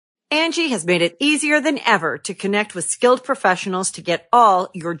Angie has made it easier than ever to connect with skilled professionals to get all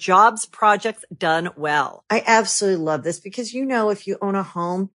your jobs projects done well. I absolutely love this because, if you own a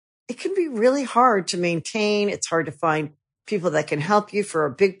home, it can be really hard to maintain. It's hard to find people that can help you for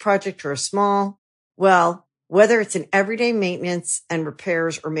a big project or a small. Well, whether it's in everyday maintenance and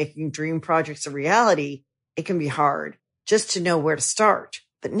repairs or making dream projects a reality, it can be hard just to know where to start.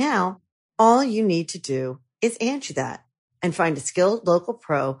 But now all you need to do is Angie that and find a skilled local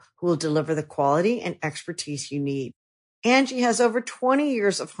pro who will deliver the quality and expertise you need. Angie has over 20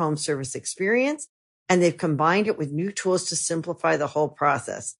 years of home service experience, and they've combined it with new tools to simplify the whole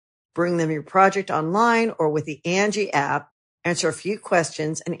process. Bring them your project online or with the Angie app, answer a few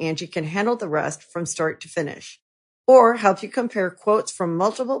questions, and Angie can handle the rest from start to finish. Or help you compare quotes from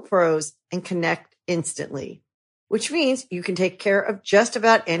multiple pros and connect instantly, which means you can take care of just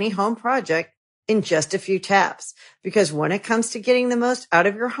about any home project in just a few taps. Because when it comes to getting the most out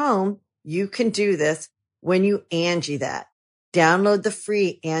of your home, you can do this when you Angie that. Download the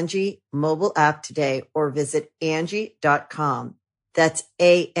free Angie mobile app today or visit Angie.com. That's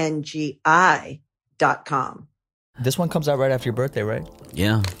ANGI.com. This one comes out right after your birthday, right?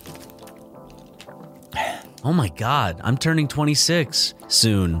 Yeah. Oh my God, I'm turning 26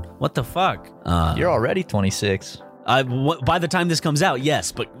 soon. What the fuck? You're already 26. By the time this comes out,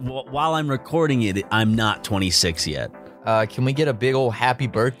 yes, but while I'm recording it, I'm not 26 yet. Can we get a big old happy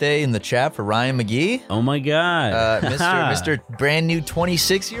birthday in the chat for Ryan McGee? Oh my God. Mr. brand new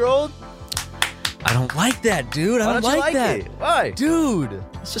 26-year-old? I don't like that, dude. I don't like that. It? Why? Dude.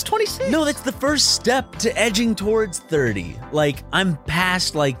 It's just 26. No, that's the first step to edging towards 30. Like, I'm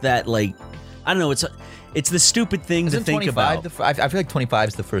past like that, like, I don't know, it's the stupid thing to think about. I feel like 25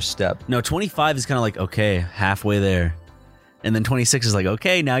 is the first step. No, 25 is kind of like, okay, halfway there. And then 26 is like,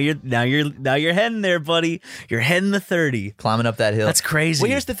 okay, now you're heading there, buddy. You're heading the 30. Climbing up that hill. That's crazy. Well,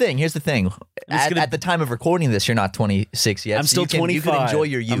 here's the thing. At the time of recording this, you're not 26 yet. I'm still 25. You can enjoy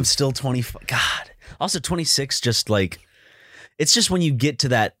your youth. I'm still 25. God. Also, 26, just like, it's just when you get to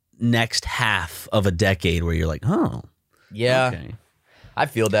that next half of a decade where you're like, oh. Yeah. Okay. I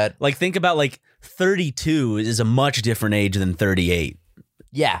feel that. Like, think about, like, 32 is a much different age than 38.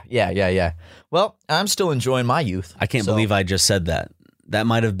 Yeah. Well, I'm still enjoying my youth. I can't believe I just said that. That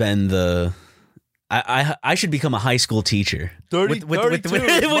might have been the... I should become a high school teacher. 32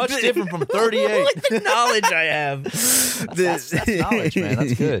 is much different from 38. With the knowledge I have. That's knowledge, man.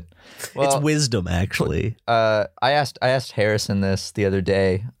 That's good. Well, it's wisdom, actually. I asked Harrison this the other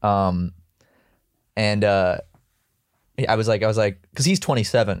day, and I was like, because he's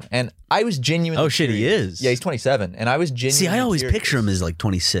 27, and I was genuinely. Oh shit, he is. Yeah, he's 27, and I was genuinely. See, I always picture him as like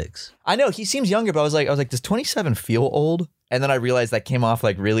 26. I know he seems younger, but I was like, does 27 feel old? And then I realized that came off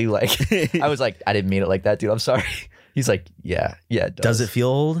like really like. I was like, I didn't mean it like that, dude. I'm sorry. He's like, yeah, it does. Does it feel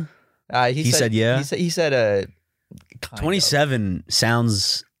old? He said yeah. He said 27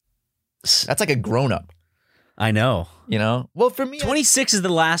 sounds. That's like a grown up. I know. You know? Well, for me... 26 is the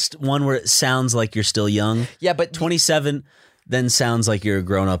last one where it sounds like you're still young. Yeah, but... 27 then sounds like you're a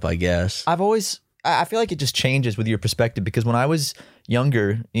grown-up, I guess. I feel like it just changes with your perspective, because when I was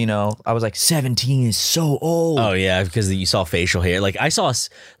younger, I was like, 17 is so old. Oh, yeah, because you saw facial hair. Like, I saw...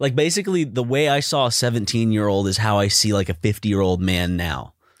 Like, basically, the way I saw a 17-year-old is how I see, like, a 50-year-old man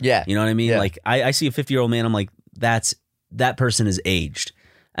now. Yeah. You know what I mean? Yeah. Like, I see a 50-year-old man, I'm like, that person is aged.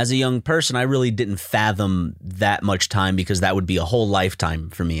 As a young person, I really didn't fathom that much time, because that would be a whole lifetime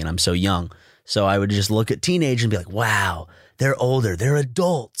for me, and I'm so young. So I would just look at teenagers and be like, wow, they're older. They're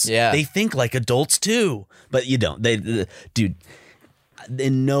adults. Yeah. They think like adults too. But you don't. Dude,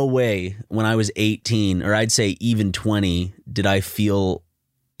 in no way when I was 18, or I'd say even 20, did I feel,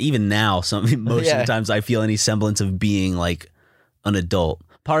 even now, most of the times I feel any semblance of being like an adult.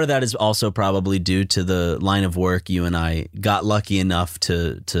 Part of that is also probably due to the line of work you and I got lucky enough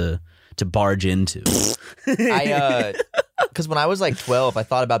to barge into. Because when I was like 12, I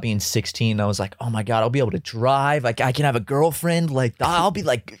thought about being 16. I was like, oh my God, I'll be able to drive. Like, I can have a girlfriend. Like, I'll be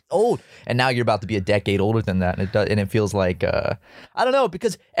like old. And now you're about to be a decade older than that. And it feels like, I don't know,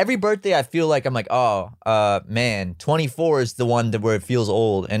 because every birthday I feel like I'm like, man, 24 is the one where it feels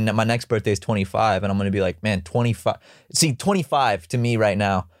old. And my next birthday is 25. And I'm going to be like, man, 25. See, 25 to me right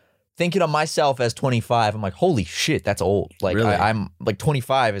now, thinking of myself as 25, I'm like, holy shit, that's old. Like, really? I'm like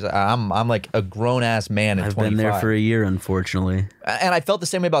 25 is I'm like a grown ass man at 25. I've been there for a year, unfortunately. And I felt the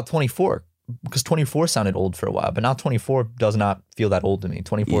same way about 24, because 24 sounded old for a while, but now 24 does not feel that old to me.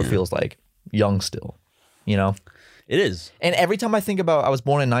 24 feels like young still, It is. And every time I think about, I was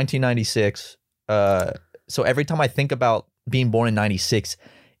born in 1996, so every time I think about being born in 96,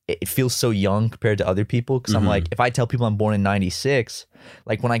 it feels so young compared to other people. Because I'm like, if I tell people I'm born in 96,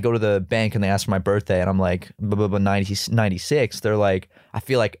 like when I go to the bank and they ask for my birthday and I'm like, 96, they're like, I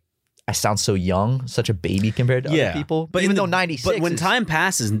feel like I sound so young, such a baby compared to other people. But even though 96, but when time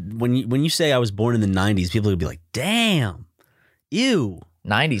passes, when you say I was born in the 90s, people would be like, damn, ew.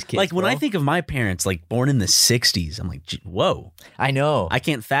 90s kids. Like when bro. I think of my parents, like born in the 60s, I'm like, whoa. I know. I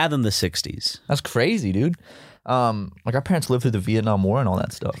can't fathom the 60s. That's crazy, dude. Like our parents lived through the Vietnam War and all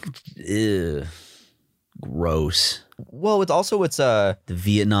that stuff. Ew. Gross. Well, it's The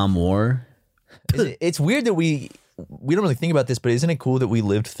Vietnam War. it's weird that we don't really think about this, but isn't it cool that we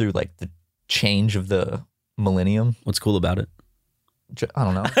lived through like the change of the millennium? What's cool about it? I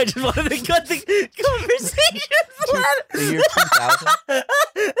don't know. I just wanted to cut the conversation flat. The year 2000.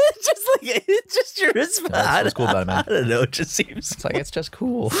 It's just your response. That's what's cool about it, man. I don't know. It just seems It's like it's just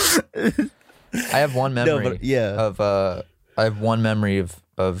cool. I have one memory I have one memory of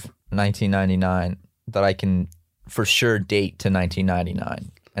 1999 that I can for sure date to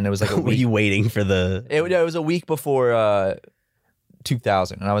 1999, and it was like a Were week. you waiting for the? It was a week before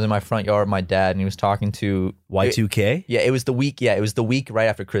 2000, and I was in my front yard with my dad, and he was talking to Y2K? Yeah, it was the week. Yeah, it was the week right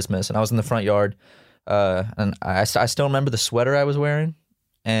after Christmas, and I was in the front yard, and I still remember the sweater I was wearing,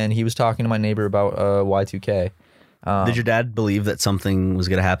 and he was talking to my neighbor about Y2K. Did your dad believe that something was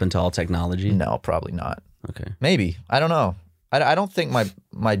going to happen to all technology? No, probably not. Okay. Maybe. I don't know. I don't think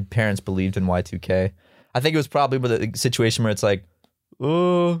my parents believed in Y2K. I think it was probably the situation where it's like,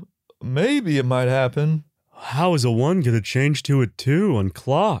 maybe it might happen. How is a 1 going to change to a 2 on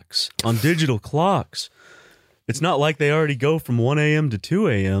clocks, on digital clocks? It's not like they already go from 1 a.m. to 2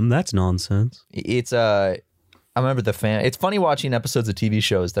 a.m. That's nonsense. It's I remember it's funny watching episodes of TV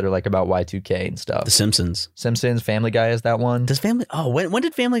shows that are like about Y2K and stuff. The Simpsons. Simpsons, Family Guy has that one. When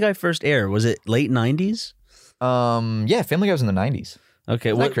did Family Guy first air? Was it late 90s? Yeah, Family Guy was in the 90s.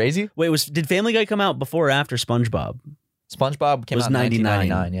 Okay. Isn't that crazy? Wait, did Family Guy come out before or after SpongeBob? SpongeBob came out in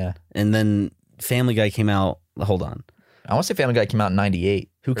 1999, yeah. And then Family Guy came out, hold on. I want to say Family Guy came out in 98.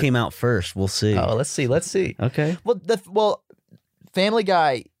 Who came out first? We'll see. Oh, let's see. Okay. Well, Family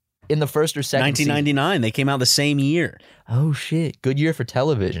Guy in the first or second 1999. season. They came out the same year. Oh, shit. Good year for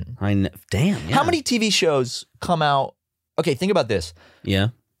television. I know. Damn. Yeah. How many TV shows come out? Okay, think about this. Yeah.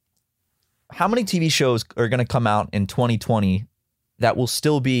 How many TV shows are going to come out in 2020 that will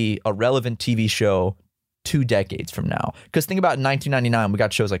still be a relevant TV show 2 decades from now? Because think about 1999, we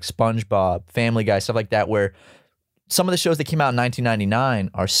got shows like SpongeBob, Family Guy, stuff like that, where some of the shows that came out in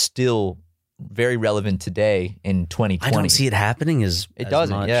 1999 are still very relevant today in 2020. I don't see it happening as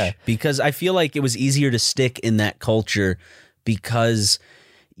doesn't, much. yeah. Because I feel like it was easier to stick in that culture because,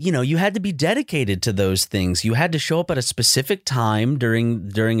 you had to be dedicated to those things. You had to show up at a specific time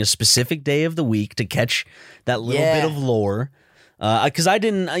during a specific day of the week to catch that little bit of lore. Because I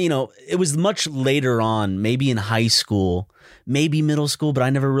didn't, it was much later on, maybe in high school, maybe middle school, but I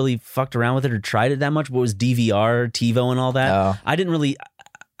never really fucked around with it or tried it that much. What was DVR, TiVo, and all that? Oh. I didn't really.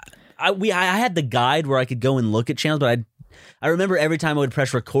 I had the guide where I could go and look at channels, but I remember every time I would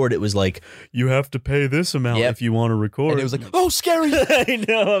press record, it was like, You have to pay this amount if you want to record. And it was like, oh, scary. I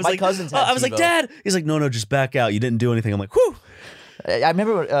know. My cousins had I was like, TiVo. Dad. He's like, no, just back out. You didn't do anything. I'm like, whew. I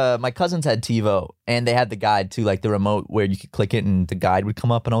remember my cousins had TiVo, and they had the guide too, like the remote where you could click it and the guide would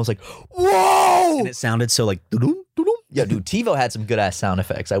come up, and I was like, whoa! And it sounded so like, doo-doo, doo-doo. Yeah, dude, TiVo had some good ass sound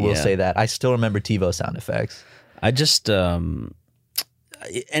effects. I will say that. I still remember TiVo sound effects. I just,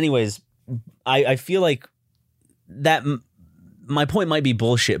 anyways, I feel like that my point might be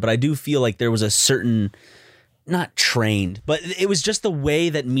bullshit, but I do feel like there was a certain, not trained, but it was just the way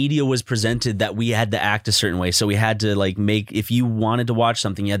that media was presented that we had to act a certain way. So we had to if you wanted to watch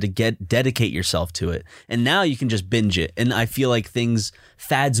something, you had to dedicate yourself to it. And now you can just binge it. And I feel like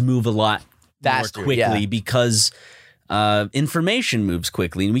fads move a lot Faster, more quickly because information moves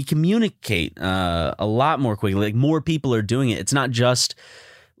quickly and we communicate a lot more quickly. Like more people are doing it. It's not just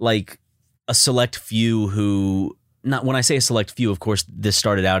like a select few who, not when I say a select few, of course, this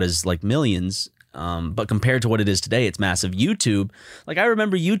started out as like millions. But compared to what it is today, it's massive. YouTube, like I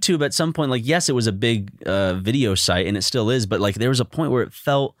remember YouTube at some point, like, yes, it was a big video site and it still is, but like there was a point where it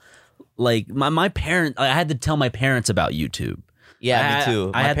felt like my parents, I had to tell my parents about YouTube. Yeah, me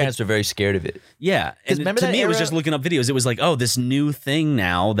too. My parents were very scared of it. Yeah. And remember to that me, it was era? just looking up videos. It was like, oh, this new thing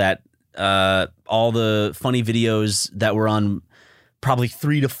now that all the funny videos that were on probably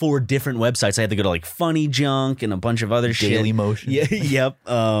 3 to 4 different websites. I had to go to like Funny Junk and a bunch of other shit. Daily Motion. Yeah, yep.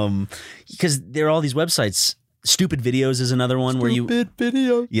 Because there are all these websites. Stupid Videos is another one where you. Stupid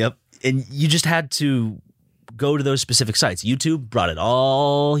video. Yep. And you just had to go to those specific sites. YouTube brought it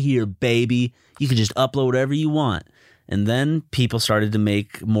all here, baby. You can just upload whatever you want. And then people started to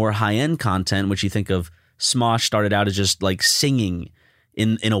make more high-end content, which you think of Smosh started out as just like singing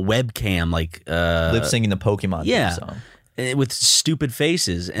in a webcam, like lip singing the Pokemon theme song. With stupid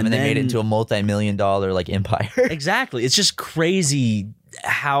faces. And then then they made it into a multi-million-dollar like empire. Exactly. It's just crazy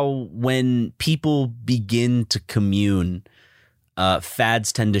how when people begin to commune,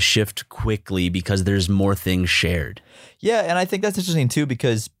 fads tend to shift quickly because there's more things shared. Yeah, and I think that's interesting too,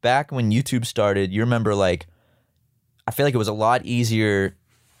 because back when YouTube started, you remember, like, I feel like it was a lot easier.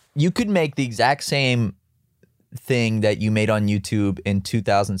 You could make the exact same thing that you made on YouTube in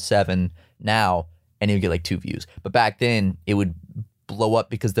 2007 now, and it would get like 2 views. But back then, it would blow up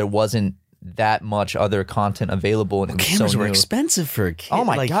because there wasn't that much other content available. And Cameras so were new. expensive for a kid. Oh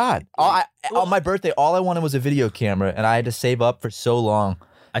my God. On my birthday, all I wanted was a video camera, and I had to save up for so long.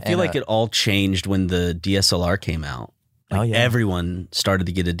 I feel like it all changed when the DSLR came out. Like everyone started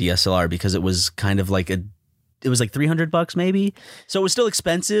to get a DSLR because it was kind of like it was like $300 maybe. So it was still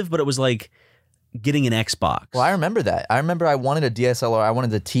expensive, but it was like getting an Xbox. Well, I remember that. I remember I wanted a DSLR. I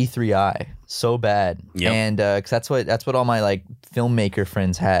wanted the T3i so bad. Yep. And cause that's what all my like filmmaker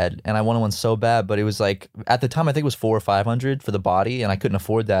friends had, and I wanted one so bad, but it was like at the time I think it was $400 or $500 for the body, and I couldn't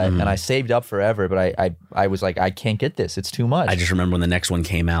afford that. And I saved up forever, but I was like, I can't get this. It's too much. I just remember when the next one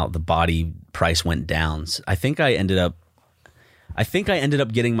came out, the body price went down. I think I ended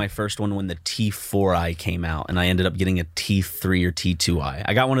up getting my first one when the T4i came out, and I ended up getting a T3 or T2i.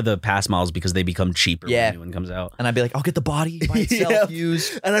 I got one of the pass models because they become cheaper when the new one comes out. And I'd be like, I'll get the body by itself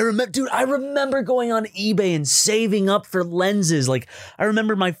used. And I remember going on eBay and saving up for lenses. Like, I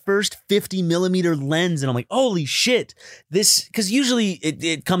remember my first 50 millimeter lens, and I'm like, holy shit, this, because usually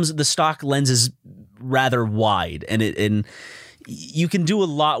it comes, the stock lens is rather wide, and you can do a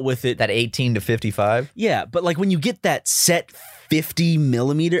lot with it. That 18 to 55. Yeah, but like when you get that set 50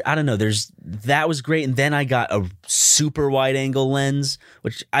 millimeter, I don't know, that was great. And then I got a super wide angle lens,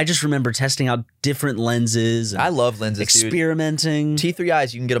 which I just remember testing out different lenses. I love lenses, experimenting. Dude.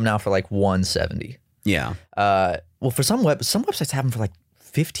 T3Is, you can get them now for like $170. Yeah. Well, for some websites have them for like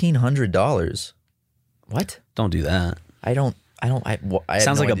 $1,500. What? Don't do that. I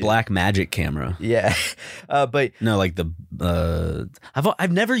sounds like a Black Magic camera. Yeah. But no, like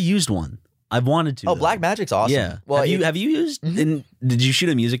I've never used one. I've wanted to. Oh, Black Magic's awesome. Yeah. Well, have you used? Did you shoot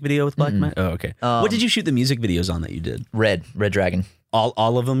a music video with Black Magic? Oh, okay. What did you shoot the music videos on that you did? Red Dragon.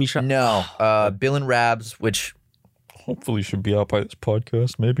 All of them you shot? No. Bill and Rabs, which hopefully should be out by this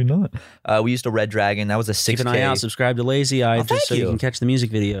podcast. Maybe not. We used a Red Dragon. That was a 6K. Keep an eye out. Subscribe to Lazy Eye just so you can catch the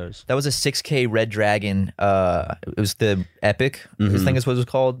music videos. That was a 6K Red Dragon. It was the Epic. This thing is what it was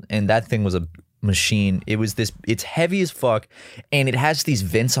called, and that thing was a machine. It's heavy as fuck, and it has these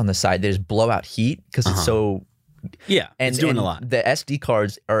vents on the side that just blow out heat because it's so. Yeah, it's doing a lot. The SD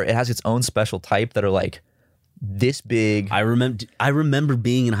cards it has its own special type that are like this big. I remember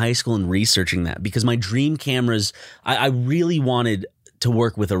being in high school and researching that because my dream cameras, I really wanted to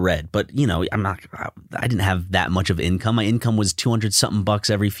work with a Red, but I didn't have that much of income. My income was 200 something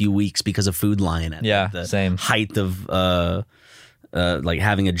bucks every few weeks because of Food Lion at the same height of like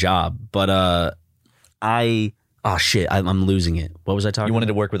having a job. But I'm losing it. What was I talking about? You wanted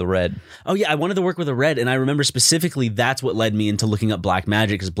to work with a Red. Oh yeah, I wanted to work with a Red, and I remember specifically that's what led me into looking up Black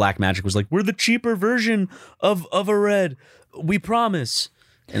Magic, because Black Magic was like, we're the cheaper version of a Red, we promise.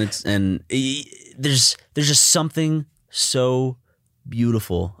 And there's just something so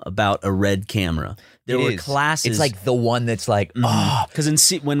beautiful about a Red camera. There were classes. It's like the one that's like,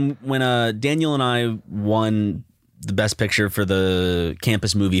 because when Daniel and I won the best picture for the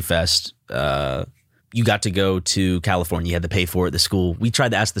campus movie fest, you got to go to California. You had to pay for it. The school. We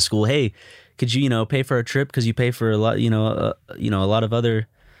tried to ask the school, "Hey, could you pay for a trip because you pay for a lot, a lot of other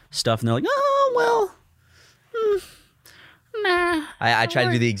stuff?" And they're like, "Oh well, nah." I tried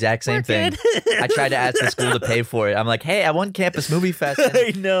to do the exact same thing. I tried to ask the school to pay for it. I'm like, "Hey, I won Campus Movie Fest."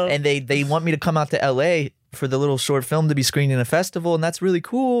 I know. And they want me to come out to LA for the little short film to be screened in a festival, and that's really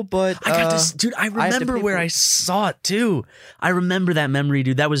cool. But I got this, dude. I remember where I saw it too. I remember that memory,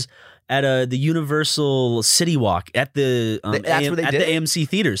 dude. That was at the Universal City Walk at the that's where they at did the it? AMC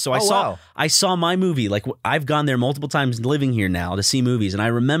theaters. So Wow. I saw my movie. Like, I've gone there multiple times living here now to see movies, and I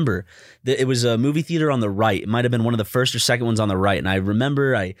remember that it was a movie theater on the right. It might have been one of the first or second ones on the right, and I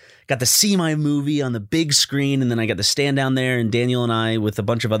remember I got to see my movie on the big screen, and then I got to stand down there, and Daniel and I with a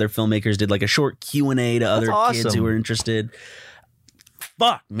bunch of other filmmakers did like a short Q&A to other kids who were interested.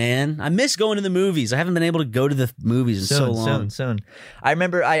 Fuck, man. I miss going to the movies. I haven't been able to go to the movies in so long. Soon. I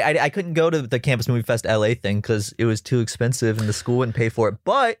remember I couldn't go to the Campus Movie Fest LA thing because it was too expensive and the school wouldn't pay for it.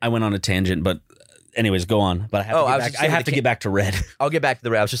 But I went on a tangent, but anyways, go on. But I have to get back to Red. I'll get back to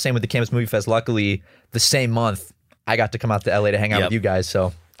the Red. I was just saying with the Campus Movie Fest, luckily the same month I got to come out to LA to hang out with you guys.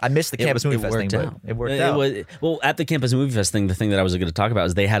 So I missed the Campus Movie Fest thing, but it worked out. Well, at the Campus Movie Fest thing, the thing that I was going to talk about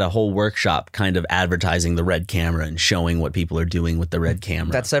is they had a whole workshop kind of advertising the Red camera and showing what people are doing with the Red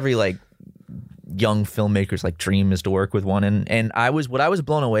camera. That's every like young filmmaker's like dream, is to work with one. And I was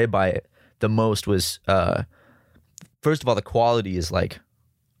blown away by it the most was first of all, the quality is like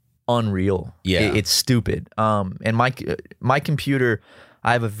unreal. Yeah, it's stupid. And my computer,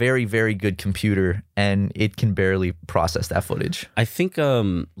 I have a very, very good computer, and it can barely process that footage. I think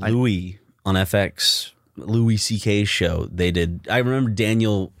Louis on FX, Louis C.K.'s show, they did. I remember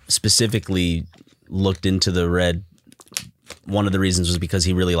Daniel specifically looked into the Red. One of the reasons was because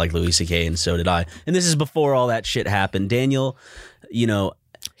he really liked Louis C.K. and so did I. And this is before all that shit happened. Daniel, you know,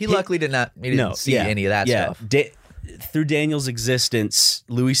 he luckily didn't see any of that stuff. Through Daniel's existence,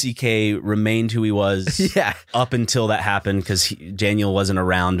 Louis C.K. remained who he was up until that happened, because Daniel wasn't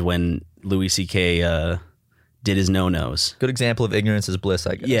around when Louis C.K. Did his no-nos. Good example of ignorance is bliss,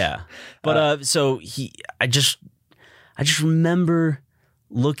 I guess. Yeah. But I just remember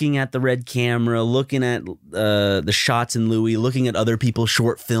looking at the Red camera, looking at the shots in Louis, looking at other people's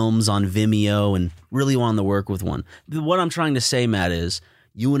short films on Vimeo, and really wanting to work with one. What I'm trying to say, Matt, is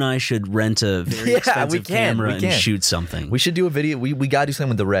you and I should rent a very expensive camera and shoot something. We should do a video. We gotta do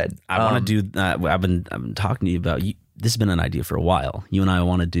something with the Red. I want to do that. I've been talking to you about. This has been an idea for a while. You and I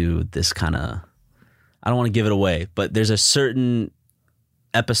want to do this kind of. I don't want to give it away, but there's a certain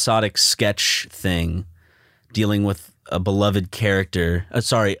episodic sketch thing dealing with a beloved character.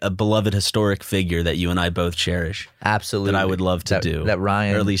 A beloved historic figure that you and I both cherish. Absolutely, that I would love to do. That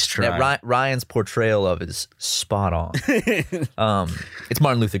Ryan, or at least try. That Ryan's portrayal of is spot on. It's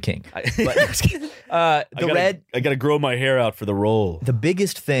Martin Luther King. I got to grow my hair out for the role. The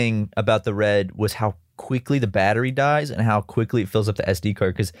biggest thing about the Red was how quickly the battery dies and how quickly it fills up the SD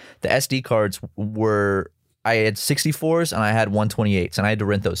card, because the SD cards were. I had 64s and I had 128s, and I had to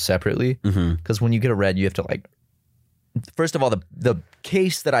rent those separately because when you get a Red, you have to like. First of all, the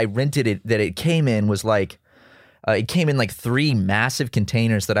case that I rented it came in was like, it came in like 3 massive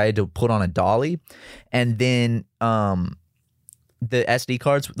containers that I had to put on a dolly, and then the SD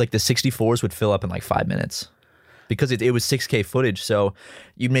cards, like the 64s, would fill up in like 5 minutes because it was 6K footage. So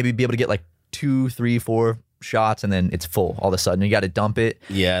you'd maybe be able to get like 2, 3, 4 shots, and then it's full all of a sudden. You got to dump it.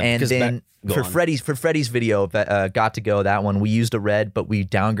 Yeah, and then for Freddie's video, got to go that one. We used a Red, but we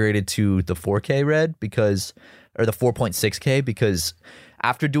downgraded to the 4K Red or the 4.6K, because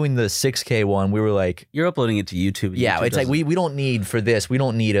after doing the 6K one, we were like, you're uploading it to YouTube. Yeah, it's like we don't need for this. We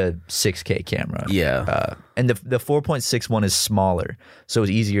don't need a 6K camera. Yeah, and the 4.6 one is smaller, so it's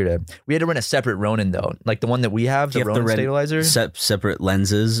easier to. We had to rent a separate Ronin though, like the one that we have, the Ronin stabilizer. Separate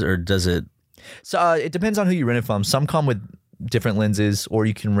lenses, or does it? So it depends on who you rent it from. Some come with different lenses, or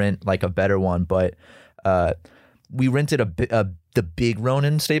you can rent like a better one. But we rented the big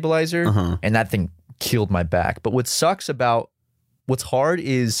Ronin stabilizer, and that thing killed my back. But what's hard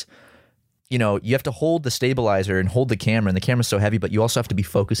is, you have to hold the stabilizer and hold the camera, and the camera's so heavy, but you also have to be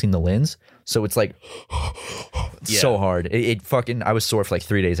focusing the lens. So it's like so hard. I was sore for like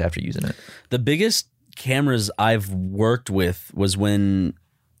 3 days after using it. The biggest cameras I've worked with was when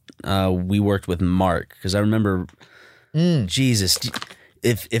we worked with Mark, because I remember Jesus,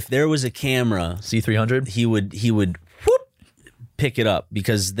 if there was a camera C300, he would whoop, pick it up,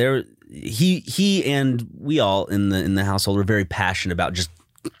 because he and we all in the household were very passionate about just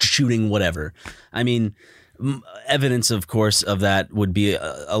shooting whatever. I mean, evidence, of course, of that would be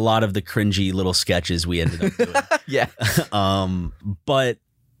a lot of the cringy little sketches we ended up doing. Yeah. But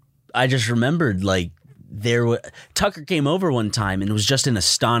I just remembered, like, Tucker came over one time and was just in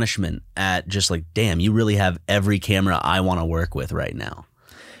astonishment at just like, damn, you really have every camera I want to work with right now.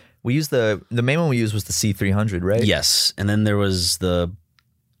 We used the main one we used was the C300, right? Yes, and then there was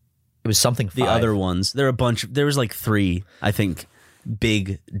it was something 5. The other ones. There was like 3, I think,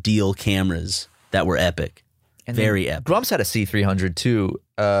 big deal cameras that were epic. And very epic. Grumps had a C300 too.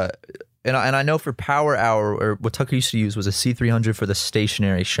 And I know for Power Hour, or what Tucker used to use was a C300 for the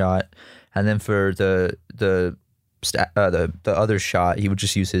stationary shot, and then for the other shot, he would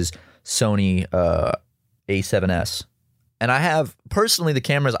just use his Sony A7S. And I have personally, the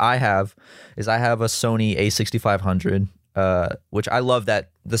cameras I have a Sony A6500. Which I love.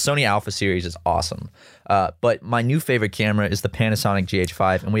 That the Sony Alpha series is awesome. But my new favorite camera is the Panasonic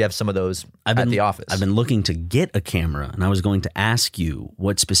GH5, and we have some of those at the office. I've been looking to get a camera, and I was going to ask you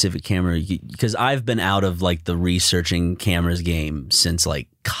what specific camera, because I've been out of like the researching cameras game since like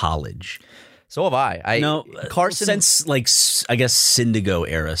college. So have I. Carson, since like I guess Syndigo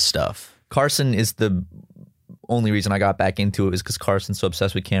era stuff. Carson is the only reason I got back into it was because Carson's so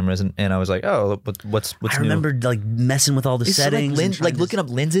obsessed with cameras, and I was like, oh, what's I new? remember like messing with all the It's settings, and trying like looking up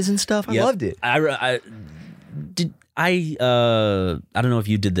lenses and stuff. I loved it. I don't know if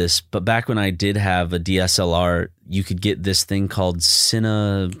you did this, but back when I did have a DSLR, you could get this thing called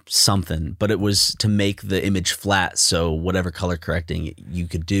Cine something, but it was to make the image flat, so whatever color correcting you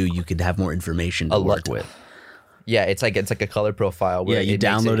could do, you could have more information to work with. Yeah, it's like a color profile. Where you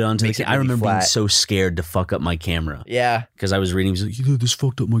download it onto the camera. I remember being flat. so scared to fuck up my camera. Yeah. Because I was reading, he was like, this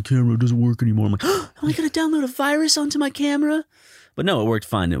fucked up my camera, it doesn't work anymore. I'm like, am I going to download a virus onto my camera? But no, it worked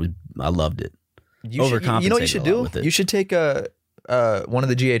fine. I loved it. You know what you should do? You should take one of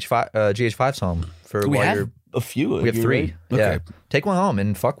the GH5s home for we while have you're. a few. We have 3. Okay. Yeah, take one home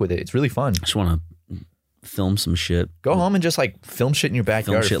and fuck with it. It's really fun. I just want to film some shit. Go home and just like film shit in your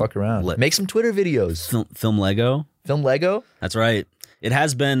backyard. Or fuck around. Make some Twitter videos. Film Lego. Film Lego. That's right. It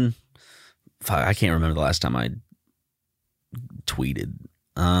has been. I can't remember the last time I tweeted.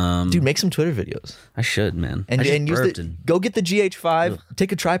 Dude, make some Twitter videos. I should, man. And use go get the GH5.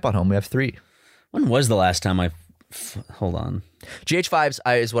 Take a tripod home. We have 3. When was the last time hold on. GH5s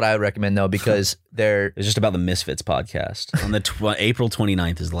is what I would recommend though, because they're it's just about the Misfits podcast. On the April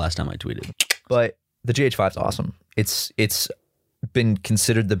 29th is the last time I tweeted. But the GH5's awesome. It's been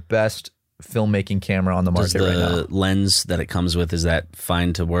considered the best filmmaking camera on the market right now. Does the lens that it comes with, is that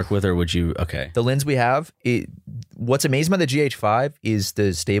fine to work with, or would you okay? The lens we have, what's amazing about the GH5 is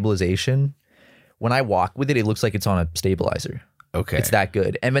the stabilization. When I walk with it, it looks like it's on a stabilizer. Okay. It's that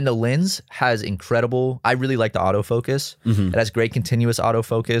good. And then the lens has incredible, I really like the autofocus. It has great continuous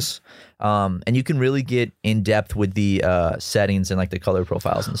autofocus. And you can really get in depth with the settings and like the color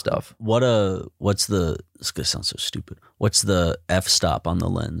profiles and stuff. What's the, this gonna sound so stupid. What's the f-stop on the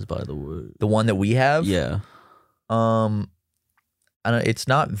lens, by the way? The one that we have? Yeah. I don't, it's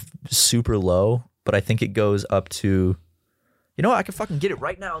not super low, but I think it goes up to, you know what? I can fucking get it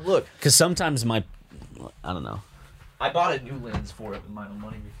right now and look. Because sometimes I don't know. I bought a new lens for it with my own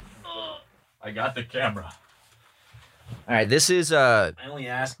money. I got the camera. All right, this is I only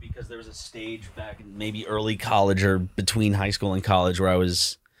asked because there was a stage back in maybe early college or between high school and college where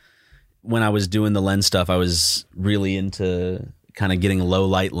when I was doing the lens stuff, I was really into kind of getting low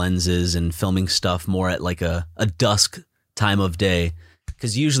light lenses and filming stuff more at like a dusk time of day.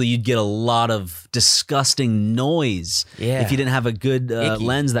 Because usually you'd get a lot of disgusting noise if you didn't have a good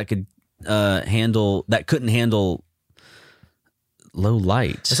lens that could couldn't handle low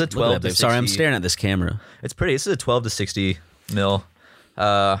light. It's a 12 to 60. Sorry, I'm staring at this camera. It's pretty. This is a 12 to 60 mil.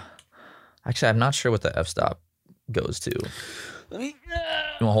 Actually, I'm not sure what the f-stop goes to. You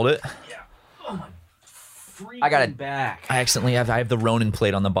want to hold it? Yeah. Oh my freaking I got it back. I have the Ronin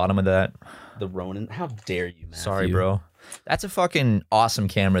plate on the bottom of that. The Ronin? How dare you, Matthew? Sorry, bro. That's a fucking awesome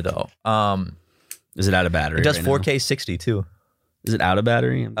camera, though. Is it out of battery? It does right 4K now? 60 too. Is it out of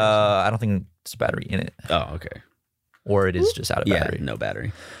battery? I don't think there's a battery in it. Oh, okay. Or it is just out of battery. Yeah, no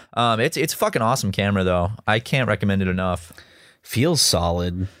battery. It's a fucking awesome camera though. I can't recommend it enough. Feels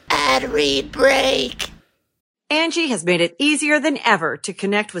solid. Battery break. Angie has made it easier than ever to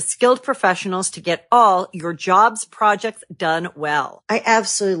connect with skilled professionals to get all your jobs projects done well. I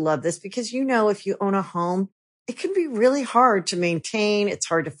absolutely love this because, you know, if you own a home, it can be really hard to maintain. It's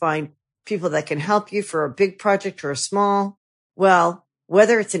hard to find people that can help you for a big project or a small. Well,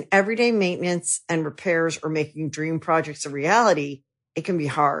 whether it's in everyday maintenance and repairs or making dream projects a reality, it can be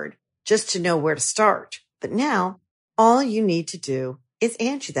hard just to know where to start. But now, all you need to do is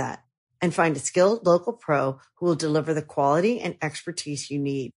Angie that and find a skilled local pro who will deliver the quality and expertise you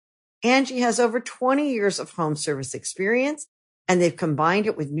need. Angie has over 20 years of home service experience, and they've combined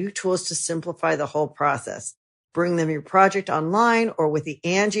it with new tools to simplify the whole process. Bring them your project online or with the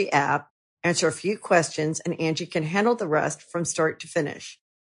Angie app. Answer a few questions, and Angie can handle the rest from start to finish.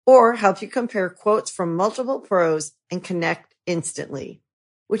 Or help you compare quotes from multiple pros and connect instantly.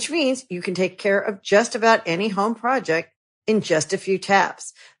 Which means you can take care of just about any home project in just a few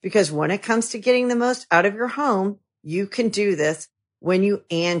taps. Because when it comes to getting the most out of your home, you can do this when you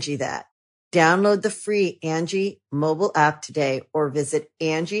Angie that. Download the free Angie mobile app today or visit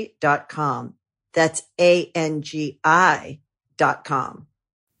Angie.com. That's ANGI.com.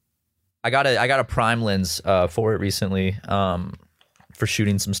 I got a prime lens for it recently for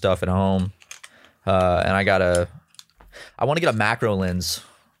shooting some stuff at home, and I want to get a macro lens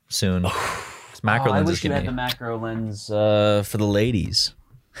soon. Macro lenses. I wish you had the macro lens for the ladies.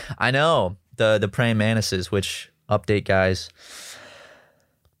 I know the praying mantises. Which update, guys?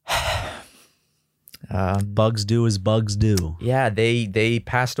 Bugs do as bugs do. Yeah, they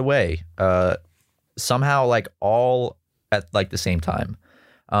passed away somehow, like all at like the same time.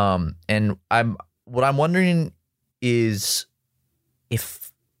 And what I'm wondering is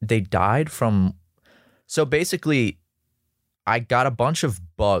if they died from. So basically, I got a bunch of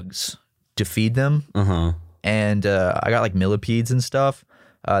bugs to feed them, and I got like millipedes and stuff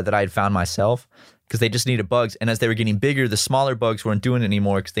that I had found myself because they just needed bugs. And as they were getting bigger, the smaller bugs weren't doing it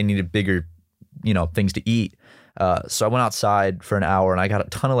anymore because they needed bigger, things to eat. So I went outside for an hour and I got a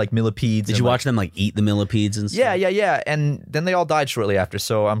ton of like millipedes. Did you watch them like eat the millipedes and stuff? Yeah. And then they all died shortly after.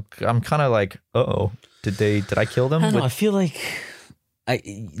 So I'm kind of like, did I kill them? I don't know. I feel like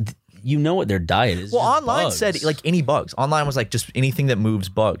you know what their diet is. Well, just online bugs. said like any bugs. Online was like just anything that moves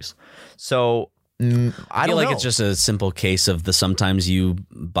bugs. So I feel don't like know. it's just a simple case of sometimes you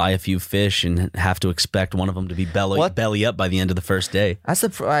buy a few fish and have to expect one of them to be belly up by the end of the first day. That's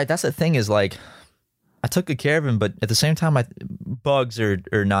the thing is like I took good care of him, but at the same time, bugs are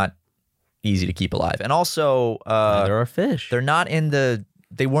not easy to keep alive, and also There are fish. they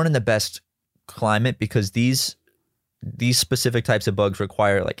weren't in the best climate because these specific types of bugs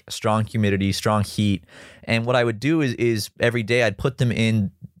require like strong humidity, strong heat. And what I would do is every day I'd put them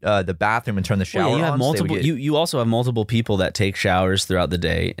in the bathroom and turn the shower Well, you have on. So they would multiple. You also have multiple people that take showers throughout the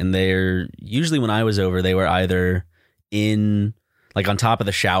day, and they're usually when I was over, they were either in like on top of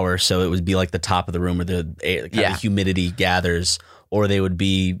the shower, so it would be like the top of the room where the air, kind of humidity gathers, or they would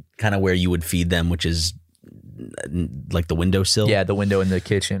be kind of where you would feed them, which is like the windowsill. Yeah, the window in the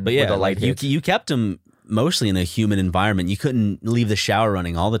kitchen. But where yeah, the light like hits. you kept them mostly in a humid environment. You couldn't leave the shower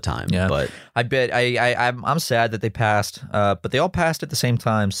running all the time. Yeah, but I bet I'm sad that they passed, but they all passed at the same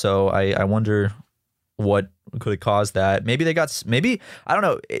time. So I wonder what could have caused that. Maybe I don't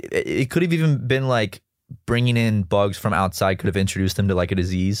know. It could have even been like bringing in bugs from outside could have introduced them to like a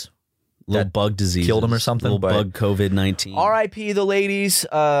disease. little that bug disease killed them or something, Little but- bug COVID-19. R.I.P. the ladies.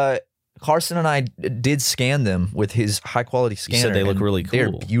 Carson and I did scan them with his high quality scanner. said they look and really They're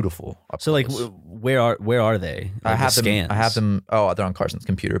cool. beautiful. up So like, close. where are they? I Like, have the them. scans? I have them. Oh, they're on Carson's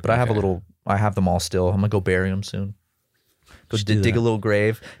computer, but I have them all still. I'm gonna go bury them soon. Go Should do dig that. a little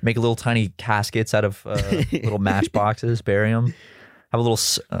grave, make little tiny caskets out of little matchboxes, bury them. Have a little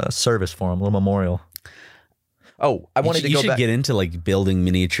service for them, a little memorial. Oh, I wanted to You go should back. get into like building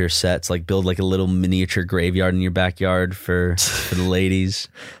miniature sets, like build like a little miniature graveyard in your backyard for the ladies.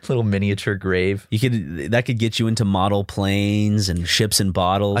 Little miniature grave. That could get you into model planes and ships and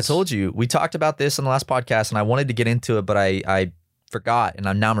bottles. I told you we talked about this on the last podcast, and I wanted to get into it, but I forgot, and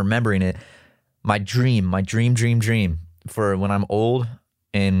I'm now remembering it. My dream for when I'm old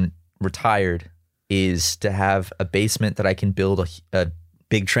and retired is to have a basement that I can build a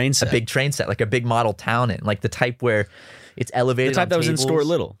big train set. a big train set, like a big model town in, like the type where it's elevated. The type on that was in tables. Stuart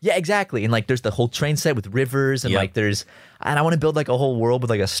Little. Yeah, exactly. And like there's the whole train set with rivers and Yep. and I want to build like a whole world with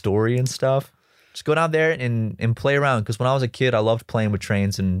like a story and stuff. Just go down there and play around. Because when I was a kid, I loved playing with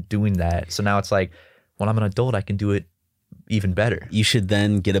trains and doing that. So now it's like when I'm an adult, I can do it even better. You should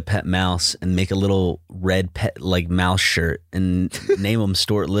then get a pet mouse and make a little red pet like mouse shirt and name him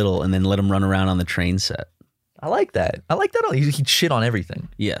Stuart Little, and then let him run around on the train set. I like that. He'd shit on everything.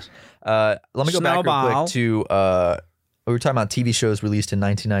 Yes. Let me go back real Snowball. quick to we were talking about TV shows released in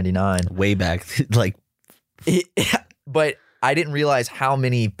 1999. Way back, like But I didn't realize how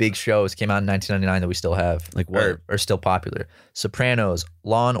many big shows came out in 1999 that we still have. Like what? Are still popular. Sopranos,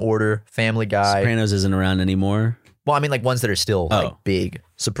 Law and Order, Family Guy. Sopranos isn't around anymore. Well, I mean like ones that are still like big.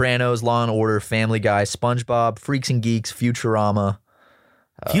 Sopranos, Law and Order, Family Guy, SpongeBob, Freaks and Geeks, Futurama.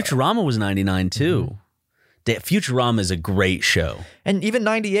 Futurama was 99 too. Futurama is a great show. And even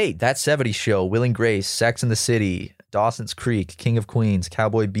 98, That 70s Show, Will and Grace, Sex and the City, Dawson's Creek, King of Queens,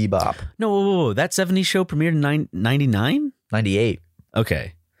 Cowboy Bebop. No, whoa. That 70s show premiered in 99? 98.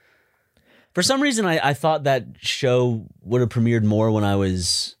 Okay. For some reason, I thought that show would have premiered more when I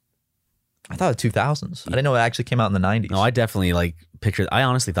was... I thought the 2000s. I didn't know it actually came out in the 90s. No, I definitely like pictured... I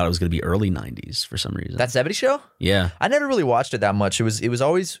honestly thought it was going to be early 90s for some reason. That 70s Show? Yeah. I never really watched it that much. It was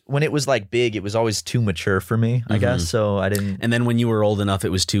always, when it was like big, it was always too mature for me, I guess. So I didn't. And then when you were old enough, it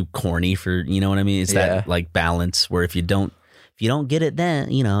was too corny for, you know what I mean? It's that like balance where if you don't get it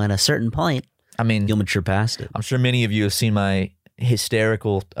then, you know, at a certain point, I mean, you'll mature past it. I'm sure many of you have seen my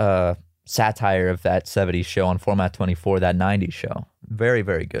hysterical satire of That 70s Show on Format 24, That 90s Show. Very,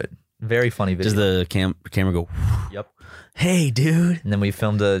 very good. Very funny video. Does the camera go, Yep. hey, dude? And then we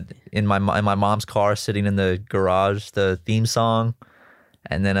filmed in my mom's car, sitting in the garage, the theme song.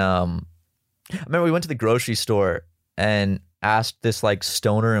 And then I remember we went to the grocery store and asked this like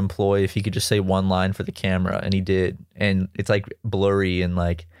stoner employee if he could just say one line for the camera, and he did. And it's like blurry, and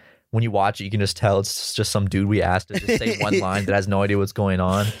like when you watch it, you can just tell it's just some dude we asked to just say one line that has no idea what's going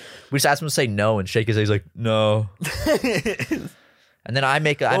on. We just asked him to say no and shake his head. He's like, no. And then I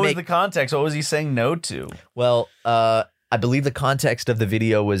make What was the context? What was he saying no to? well, I believe the context of the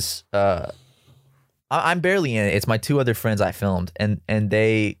video was I'm barely in it. It's my two other friends I filmed, and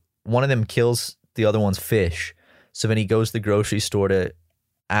one of them kills the other one's fish. So then he goes to the grocery store to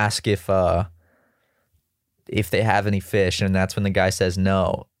ask if they have any fish, and that's when the guy says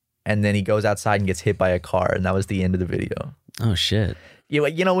no. And then he goes outside and gets hit by a car, and that was the end of the video. Oh shit!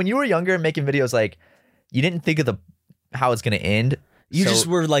 You know, when you were younger and making videos, like you didn't think of how it's gonna end. You just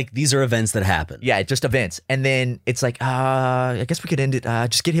were like, these are events that happen. Yeah, just events. And then it's like, I guess we could end it.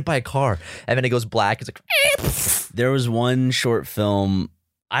 Just get hit by a car. And then it goes black. It's like, There was one short film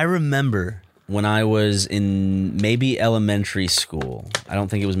I remember when I was in maybe elementary school. I don't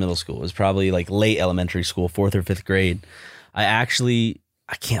think it was middle school. It was probably like late elementary school, 4th or 5th grade. I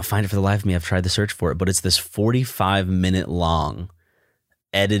can't find it for the life of me. I've tried to search for it, but it's this 45-minute long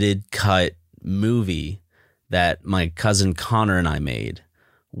edited cut movie that my cousin Connor and I made,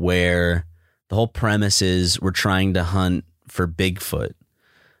 where the whole premise is we're trying to hunt for Bigfoot.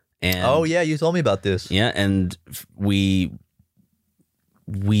 And oh yeah, you told me about this. yeah, and we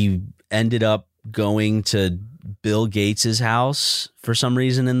ended up going to Bill Gates's house for some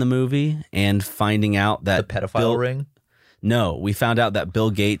reason in the movie and finding out that The pedophile ring? No, we found out that Bill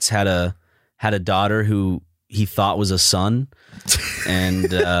Gates had a daughter who he thought was a son, and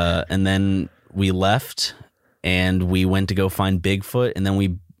then we left. And we went to go find Bigfoot, and then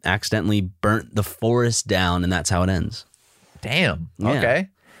we accidentally burnt the forest down, and that's how it ends. Damn. Yeah. Okay.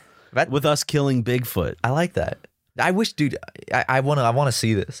 With us killing Bigfoot. I like that. I wish, dude, I want to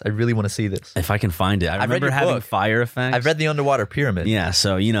see this. I really want to see this. If I can find it. I read remember your having book. fire effects. I've read The Underwater Pyramid. Yeah,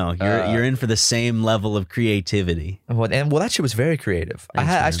 so, you know, you're in for the same level of creativity. Well, that shit was very creative.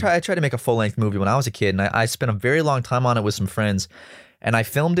 I tried to make a full-length movie when I was a kid, and I spent a very long time on it with some friends. And I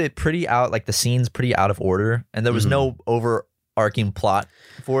filmed it the scenes pretty out of order, and there was no overarching plot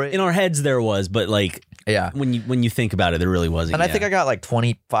for it. In our heads there was, but like, yeah, when you think about it, there really wasn't. And I think I got like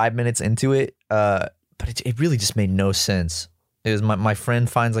 25 minutes into it, but it really just made no sense. It was my friend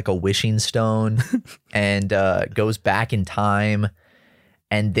finds like a wishing stone and goes back in time,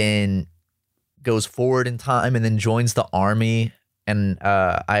 and then goes forward in time, and then joins the army. And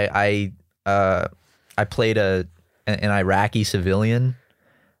I played an Iraqi civilian,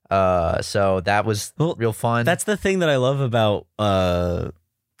 so that was real fun. That's the thing that I love about I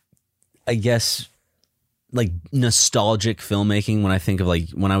guess like nostalgic filmmaking, when I think of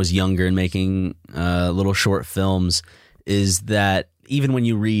like when I was younger and making little short films, is that even when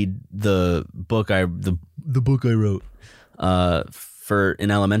you read the book I wrote for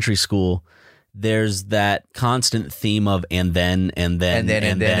in elementary school, there's that constant theme of and then and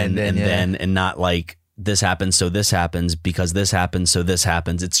not like this happens, so this happens, because this happens, so this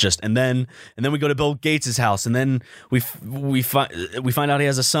happens. It's just and then we go to Bill Gates's house, and then we find out he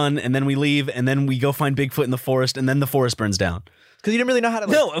has a son, and then we leave, and then we go find Bigfoot in the forest, and then the forest burns down. Because you didn't really know how to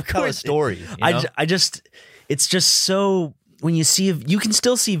tell a story. You know? I just it's just so, when you can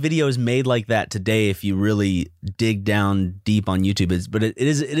still see videos made like that today if you really dig down deep on YouTube. But it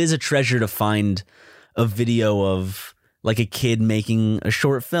is a treasure to find a video of like a kid making a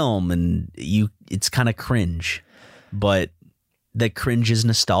short film, and it's kind of cringe, but that cringe is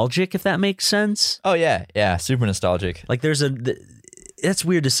nostalgic, if that makes sense. Oh yeah, super nostalgic. Like that's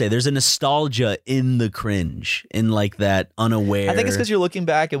weird to say. There's a nostalgia in the cringe, in like that unaware. I think it's because you're looking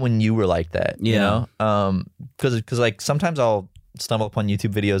back at when you were like that. Yeah. You know, because like sometimes I'll stumble upon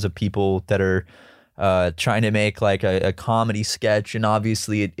YouTube videos of people that are trying to make like a comedy sketch, and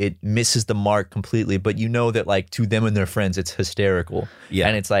obviously it misses the mark completely, but you know that like to them and their friends it's hysterical. Yeah.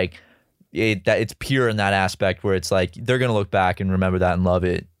 And it's like it's pure in that aspect where it's like they're gonna look back and remember that and love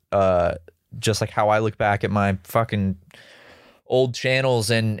it, just like how I look back at my fucking old channels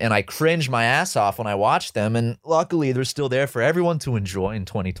and I cringe my ass off when I watch them, and luckily they're still there for everyone to enjoy in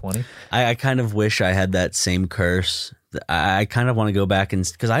 2020. I kind of wish I had that same curse. I kind of want to go back and,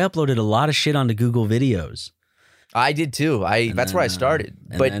 because I uploaded a lot of shit onto Google Videos. I did too. That's where I started,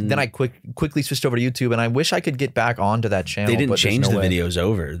 but then I quickly switched over to YouTube, and I wish I could get back onto that channel. They didn't but change there's no the way. videos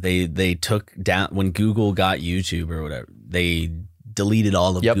over. They took down, when Google got YouTube or whatever, they deleted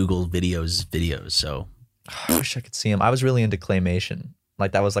all of Google videos. So I wish I could see them. I was really into claymation.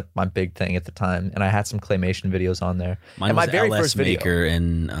 Like that was like my big thing at the time, and I had some claymation videos on there. Mine and was my very LS first video, Maker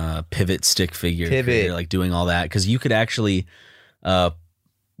and Pivot stick figure, Pivot. like doing all that, because you could actually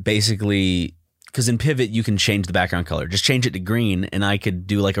basically, because in Pivot you can change the background color, just change it to green, and I could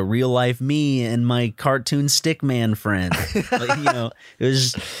do like a real life me and my cartoon stickman friend. Like, you know, it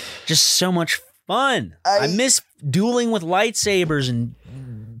was just so much fun. I miss dueling with lightsabers and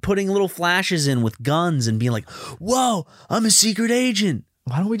putting little flashes in with guns and being like, whoa, I'm a secret agent.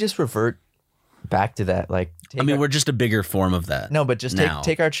 Why don't we just revert back to that? Like, We're just a bigger form of that. No, but just now.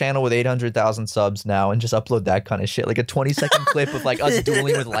 take our channel with 800,000 subs now and just upload that kind of shit. Like a 20-second clip of like us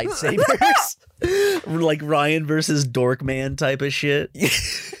dueling with lightsabers. Like Ryan versus Dorkman type of shit.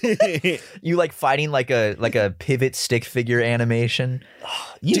 You like fighting like a pivot stick figure animation.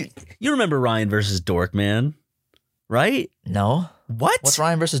 You remember Ryan versus Dorkman, right? No. What? What's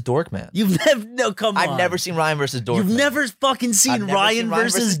Ryan versus Dorkman? You've never, no, come on. I've never seen Ryan versus Dorkman. You've never fucking seen Ryan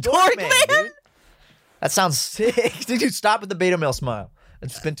versus Dorkman? Dude. That sounds sick. Dude, stop with the beta male smile.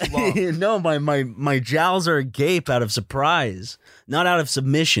 It's been too long. No, my jowls are agape out of surprise, not out of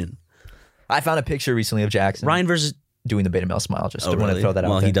submission. I found a picture recently of Jackson. Ryan versus doing the beta male smile. Just want really? to throw that out there.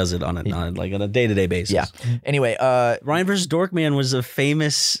 Well, he does it on a day-to-day basis. Yeah. Anyway, Ryan versus Dorkman was a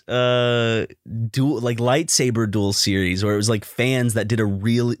famous lightsaber duel series where it was like fans that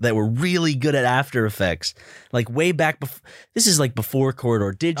were really good at After Effects, like way back before. This is like before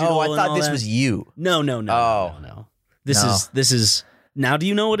Corridor Digital. Oh, I thought this was you. No. No. This is. Now, do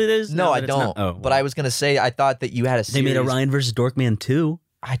you know what it is? No, I don't. But I was gonna say I thought that you had a series. They made a Ryan versus Dorkman 2.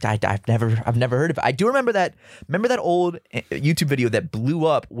 I've never heard of it. I do remember that. Remember that old YouTube video that blew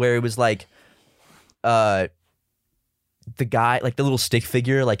up where it was like, the guy, like the little stick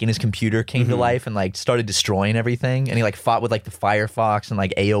figure, like in his computer came to life and like started destroying everything, and he like fought with like the Firefox and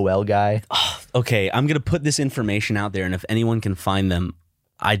like AOL guy. Okay, I'm gonna put this information out there, and if anyone can find them,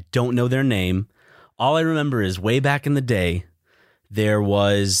 I don't know their name. All I remember is way back in the day, there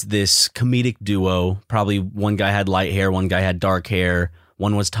was this comedic duo. Probably one guy had light hair, one guy had dark hair.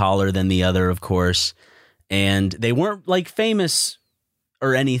 One was taller than the other, of course. And they weren't like famous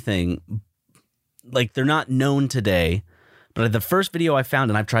or anything. Like they're not known today. But the first video I found,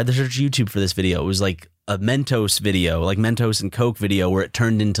 and I've tried to search YouTube for this video, it was like a Mentos video, like Mentos and Coke video where it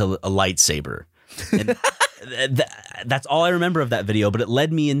turned into a lightsaber. And that's all I remember of that video, but it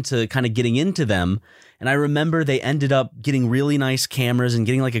led me into kind of getting into them. And I remember they ended up getting really nice cameras and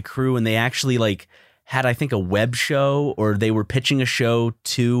getting like a crew, and they actually like had, I think, a web show, or they were pitching a show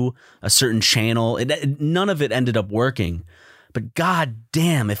to a certain channel. None of it ended up working, but god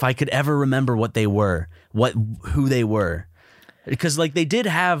damn if I could ever remember what they were, who they were. Because like they did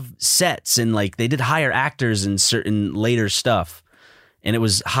have sets and like they did hire actors in certain later stuff, and it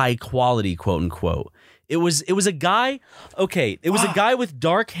was high quality, quote unquote. It was a guy. Okay, it was a guy with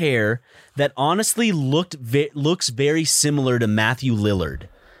dark hair that honestly looks very similar to Matthew Lillard.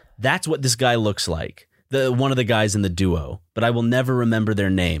 That's what this guy looks like. One of the guys in the duo, but I will never remember their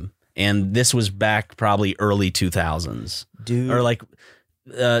name. And this was back probably early 2000s, dude, or like,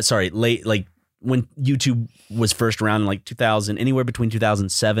 late, like when YouTube was first around in like 2000, anywhere between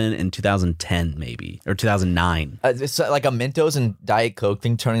 2007 and 2010, maybe, or 2009. It's like a Mentos and Diet Coke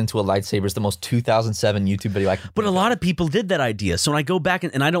thing turning into a lightsaber is the most 2007 YouTube video I can. But a lot of people did that idea. So when I go back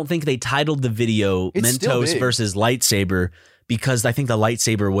and I don't think they titled the video Mentos versus lightsaber, because I think the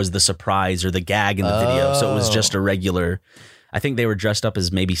lightsaber was the surprise or the gag in the video. So it was just a regular. I think they were dressed up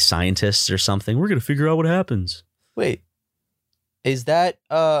as maybe scientists or something. We're going to figure out what happens. Wait, is that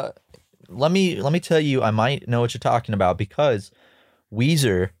let me tell you, I might know what you're talking about, because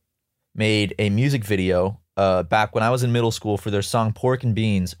Weezer made a music video back when I was in middle school for their song Pork and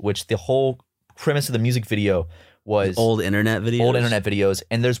Beans, which the whole premise of the music video was old internet videos.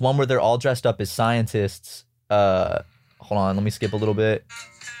 And there's one where they're all dressed up as scientists. Hold on, let me skip a little bit.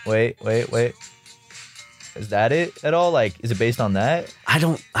 Wait. Is that it at all? Like, is it based on that? I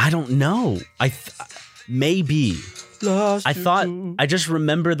don't know. Maybe. I just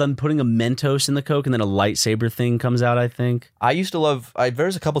remember them putting a Mentos in the Coke and then a lightsaber thing comes out, I think. I used to love,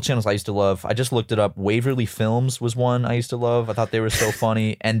 there's a couple channels I used to love. I just looked it up. Waverly Films was one I used to love. I thought they were so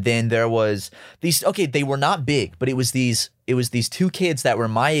funny. And then there was these, they were not big, but it was these two kids that were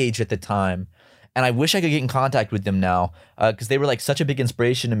my age at the time. And I wish I could get in contact with them now, because they were like such a big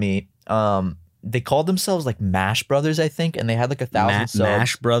inspiration to me. They called themselves like Mash Brothers, I think, and they had like 1,000 subs.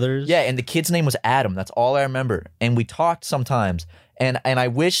 Mash Brothers? Yeah, and the kid's name was Adam. That's all I remember. And we talked sometimes. And I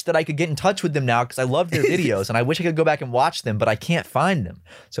wish that I could get in touch with them now, because I loved their videos, and I wish I could go back and watch them, but I can't find them.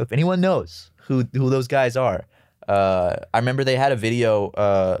 So if anyone knows who those guys are, I remember they had a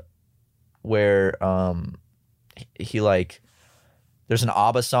video where he like, there's an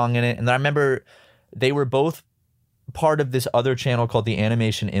ABBA song in it, and I remember they were both part of this other channel called the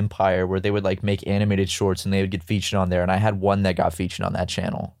Animation Empire, where they would like make animated shorts and they would get featured on there, and I had one that got featured on that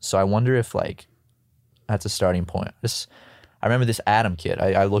channel. So I wonder if like that's a starting point. I remember this Adam kid.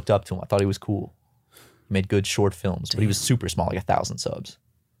 I looked up to him. I thought he was cool. He made good short films, but he was super small, like 1,000 subs.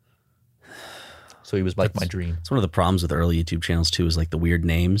 So he was like my dream. It's one of the problems with early YouTube channels too, is like the weird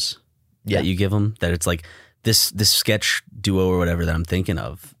names that you give them. That it's like this sketch duo or whatever that I'm thinking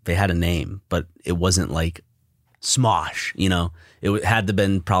of. They had a name, but it wasn't like Smosh. You know, it had to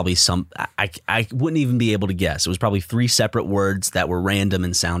been probably some. I wouldn't even be able to guess. It was probably 3 separate words that were random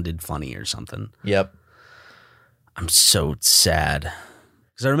and sounded funny or something. Yep. I'm so sad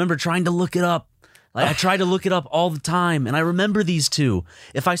because I remember trying to look it up. Like I try to look it up all the time, and I remember these two.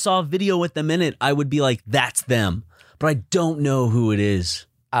 If I saw a video with them in it, I would be like, "That's them," but I don't know who it is.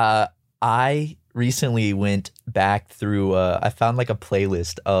 I recently went back through. I found like a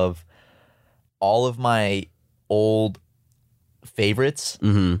playlist of all of my old favorites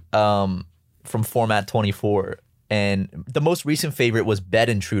from Format 24, and the most recent favorite was Bed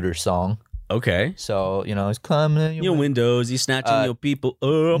Intruder song. Okay. So, you know, he's climbing your windows, he's snatching your people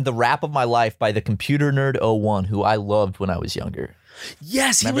up. The Rap of My Life by the Computer Nerd 01, who I loved when I was younger.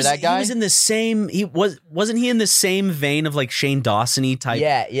 Yes, Remember that guy? He was in the same. Wasn't he in the same vein of like Shane Dawson-y type?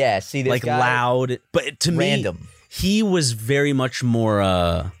 Yeah. See, this like guy, loud, but to random. me, he was very much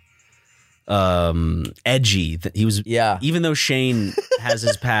more edgy. He was, even though Shane has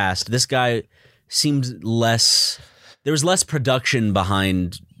his past, this guy seemed less. There was less production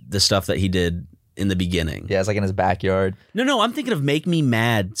behind the stuff that he did in the beginning. Yeah, it's like in his backyard. No, I'm thinking of Make Me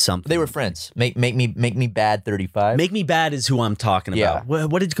Mad something. They were friends. Make me bad 35. Make Me Bad is who I'm talking about. Yeah.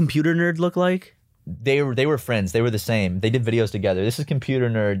 What did Computer Nerd look like? They were friends. They were the same. They did videos together. This is Computer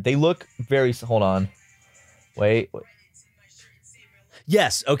Nerd. They look very. Hold on. Wait.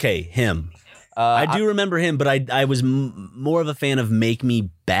 Yes. Okay. Him. I do remember him, but I was more of a fan of Make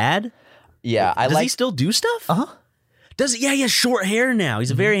Me Bad. Yeah. Does he still do stuff? Uh-huh. Does he? Yeah, he has short hair now.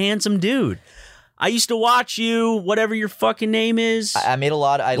 He's a very handsome dude. I used to watch you, whatever your fucking name is. I made a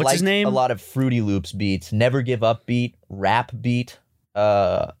lot. What's his name? A lot of Fruity Loops beats, Never Give Up beat, rap beat,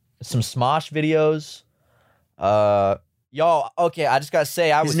 some Smosh videos. Y'all, okay, I just gotta say,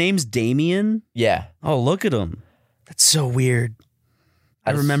 His name's Damien? Yeah. Oh, look at him. That's so weird.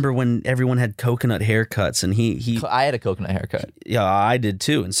 I remember when everyone had coconut haircuts, and I had a coconut haircut. Yeah, I did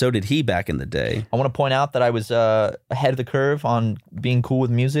too, and so did he back in the day. I want to point out that I was ahead of the curve on being cool with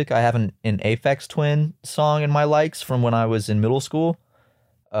music. I have an Aphex Twin song in my likes from when I was in middle school.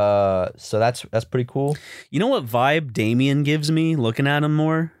 So that's pretty cool. You know what vibe Damien gives me looking at him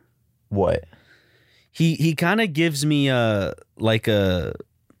more? What? He kind of gives me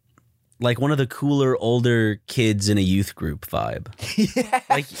like one of the cooler older kids in a youth group vibe. Yeah.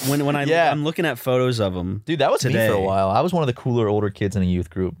 Like when I'm looking at photos of him. Dude, that was today. me for a while. I was one of the cooler older kids in a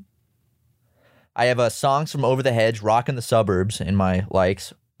youth group. I have songs from Over the Hedge, Rockin' the Suburbs in my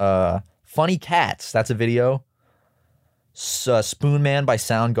likes. Funny Cats, that's a video. Spoon Man by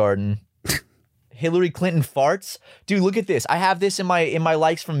Soundgarden. Hillary Clinton farts. Dude, look at this. I have this in my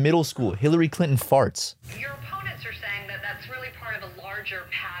likes from middle school. Hillary Clinton farts. Your opponents are saying that that's really part of a larger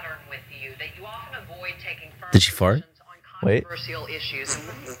pattern with you, that you often avoid taking firm Did she fart? positions on controversial issues.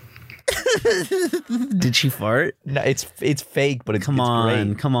 Did she fart? No, it's fake, but it's Come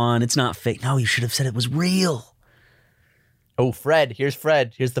on, it's not fake. No, you should have said it was real. Oh, Fred. Here's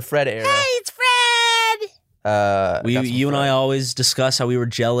Fred. Here's the Fred era. Hey, it's Fred. You and I always discuss how we were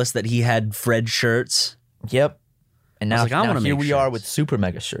jealous that he had Fred shirts. Yep. And now, I wanna here make we are shirts. with Super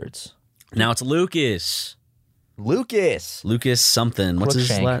Mega shirts. Now it's Lucas something. What's his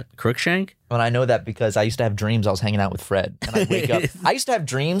Crookshank. Crookshank? And I know that because I used to have dreams I was hanging out with Fred. And I'd wake up. I used to have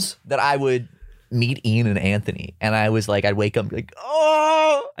dreams that I would meet Ian and Anthony. And I was like, I'd wake up and be like,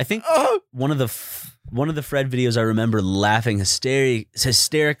 oh! I think one of the Fred videos I remember laughing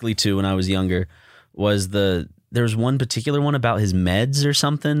hysterically to when I was younger was there was one particular one about his meds or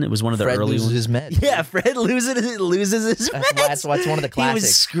something. It was one of the Fred early loses ones. his meds. Yeah, Fred loses his meds. That's one of the classics. He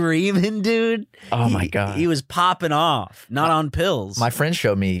was screaming, dude. Oh, my God. He was popping off, not on pills. My friend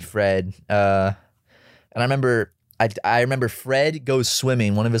showed me Fred. And I remember Fred Goes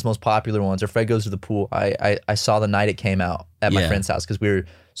Swimming, one of his most popular ones, or Fred Goes to the Pool. I saw the night it came out at my friend's house because we were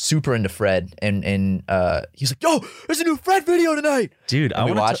super into Fred. And he's like, yo, there's a new Fred video tonight. Dude,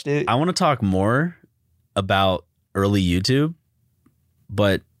 we watched it. I want to talk more about early YouTube,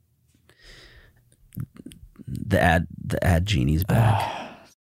 but the ad genie's back.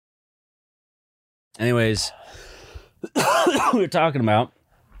 Anyways, we were talking about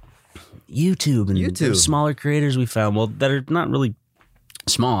YouTube and the smaller creators we found. Well, that are not really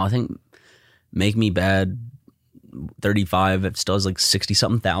small. I think Make Me Bad 35. It still has like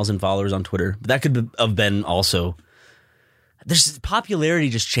 60-something thousand followers on Twitter. But that could have been also. There's popularity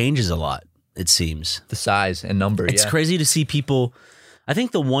just changes a lot. It seems The size and number. it's crazy to see people. I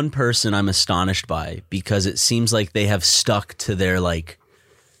think the one person I'm astonished by, because it seems like they have stuck to their like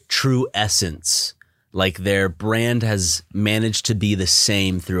true essence like their brand has managed to be the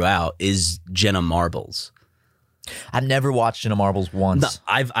same throughout, is Jenna Marbles. I've never watched Jenna Marbles once.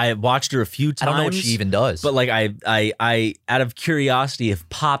 No, I watched her a few times. I don't know what she even does. But like I out of curiosity have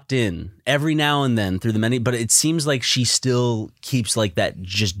popped in every now and then through the many, but it seems like she still keeps like that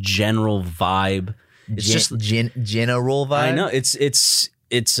just general vibe. It's just general vibe. I know it's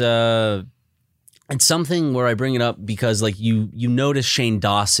something where I bring it up because like you notice Shane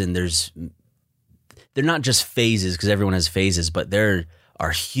Dawson, they're not just phases because everyone has phases, but there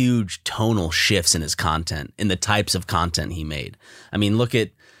are huge tonal shifts in his content, in the types of content he made. I mean, look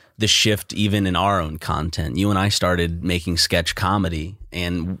at the shift even in our own content. You and I started making sketch comedy,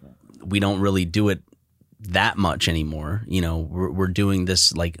 and we don't really do it that much anymore. You know, we're doing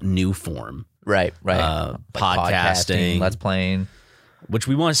this like new form. Right. Like podcasting, Let's Playing. Which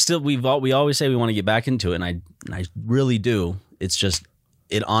we want to still, we always say we want to get back into it, and I really do. It's just,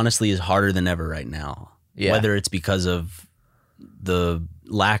 it honestly is harder than ever right now. Yeah. Whether it's because of the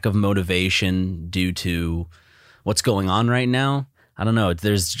lack of motivation due to what's going on right now, I don't know.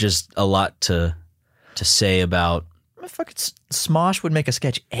 There's just a lot to say about. Fucking Smosh would make a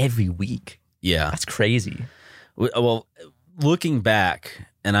sketch every week. Yeah, that's crazy. Well, looking back,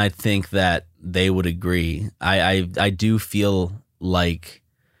 and I think that they would agree. I do feel like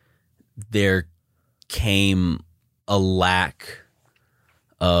there came a lack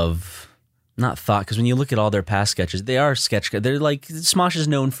of not thought, because when you look at all their past sketches, they are they're like, Smosh is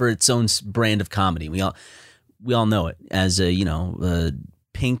known for its own brand of comedy. We all know it as a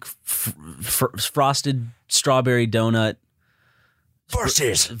pink frosted strawberry donut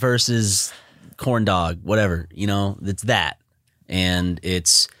versus corn dog, whatever, it's that. And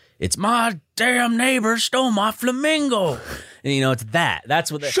it's my damn neighbor stole my flamingo. And, it's that.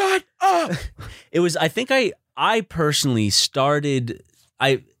 That's what. Shut up. It was. I think I personally started.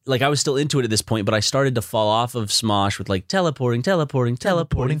 I was still into it at this point, but I started to fall off of Smosh with like teleporting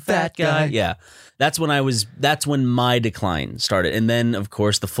fat guy. Yeah, that's when my decline started, and then of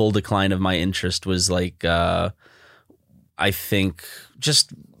course the full decline of my interest was like, I think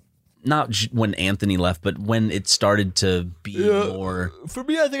just. Not when Anthony left, but when it started to be more. For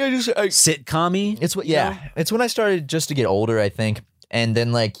me, I think I sitcom-y. It's when I started just to get older, I think, and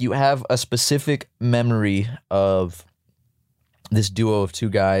then like you have a specific memory of this duo of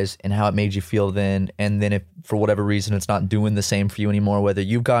two guys and how it made you feel then, and then if for whatever reason it's not doing the same for you anymore, whether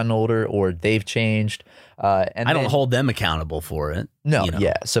you've gotten older or they've changed, and I don't hold them accountable for it. No,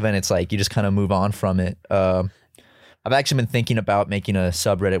 yeah. So then it's like you just kind of move on from it. I've actually been thinking about making a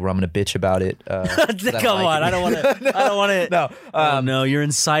subreddit where I'm going to bitch about it. Come on, I don't want to. I don't want to. No, no, you're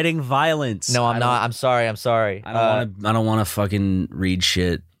inciting violence. No, I'm not. I'm sorry. I don't want to fucking read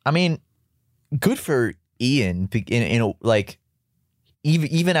shit. I mean, good for Ian. Like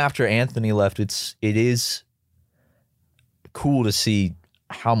even after Anthony left, it is cool to see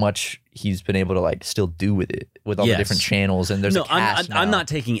how much he's been able to like still do with it, with all the different channels, and there's a cast now. I'm not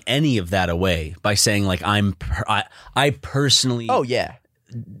taking any of that away by saying like I personally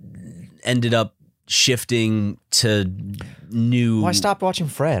ended up shifting to new. Well, I stopped watching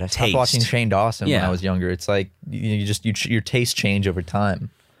Fred. I stopped watching Shane Dawson when I was younger. It's like your tastes change over time,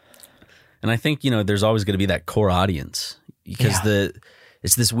 and I think there's always going to be that core audience because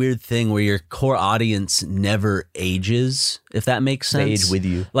it's this weird thing where your core audience never ages, if that makes sense. They age with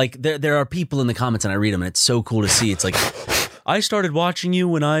you. Like there are people in the comments and I read them and it's so cool to see. It's like, I started watching you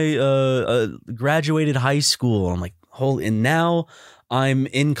when I graduated high school. I'm like, and now I'm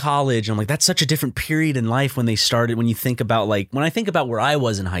in college. I'm like, that's such a different period in life when they started. When you think about when I think about where I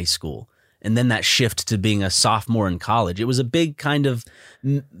was in high school and then that shift to being a sophomore in college, it was a big kind of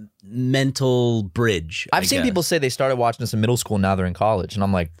mental bridge. I've seen people say they started watching this in middle school and now they're in college, and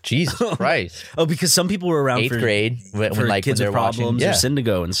I'm like, Jesus Christ. Oh, because some people were around 8th grade when kids with problems or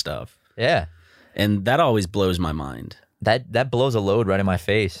Syndigo and stuff. Yeah, and that always blows my mind. That blows a load right in my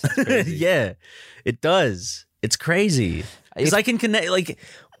face. Yeah, it does. It's crazy because I can connect. Like,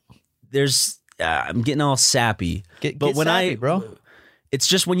 I'm getting all sappy, but when bro. It's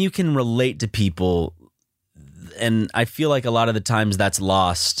just when you can relate to people, and I feel like a lot of the times that's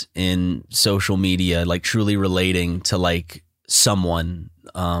lost in social media, like truly relating to like someone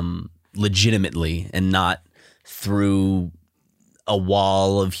legitimately and not through a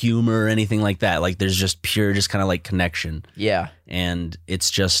wall of humor or anything like that. Like there's just pure, just kind of like connection. Yeah. And it's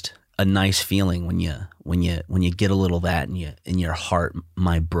just a nice feeling when you get a little of that in your heart,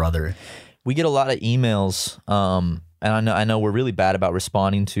 my brother. We get a lot of emails, and I know we're really bad about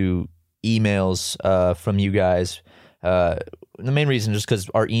responding to emails from you guys. The main reason just because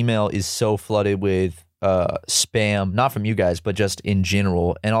our email is so flooded with spam, not from you guys, but just in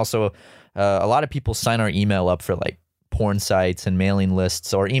general. And also a lot of people sign our email up for like porn sites and mailing lists.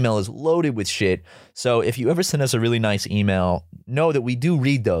 So our email is loaded with shit. So if you ever send us a really nice email, know that we do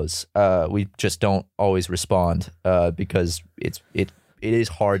read those. We just don't always respond because it is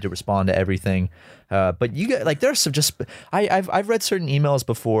hard to respond to everything. But you get like there's some just I've read certain emails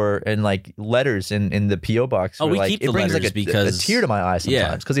before and like letters in the PO box. Oh, where, we like, keep it the brings letters like a because tear to my eye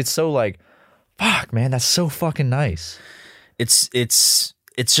sometimes because it's so like, fuck, man, that's so fucking nice. It's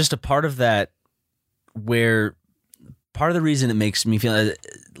just a part of that where part of the reason it makes me feel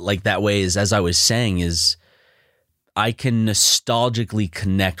like that way is, as I was saying, is I can nostalgically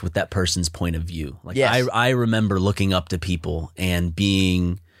connect with that person's point of view. Like Yes. I remember looking up to people and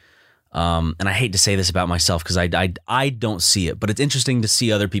being, and I hate to say this about myself because I don't see it, but it's interesting to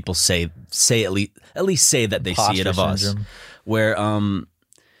see other people say at least say that they see it of us, syndrome. where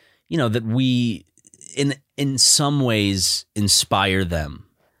that we in some ways inspire them,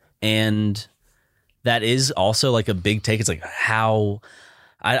 and that is also like a big take. It's like how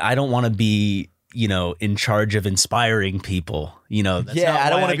I don't want to be in charge of inspiring people. That's Yeah, not I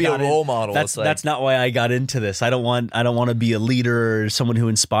don't why want to be a got role model. That's It's like- that's not why I got into this. I don't want to be a leader or someone who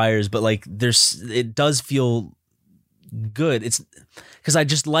inspires. But like, it does feel good. It's because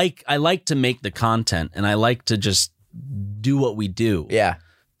I like to make the content and I like to just do what we do. Yeah.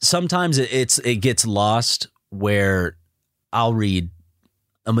 Sometimes it gets lost where I'll read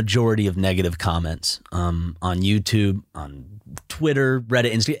a majority of negative comments on YouTube, on Twitter,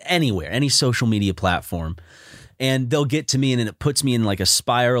 Reddit, Instagram, anywhere, any social media platform. And they'll get to me and it puts me in like a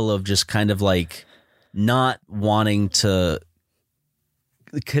spiral of just kind of like not wanting to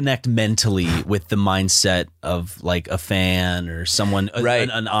connect mentally with the mindset of like a fan or someone, Right.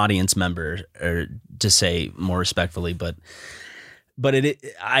 an audience member, or to say more respectfully, but it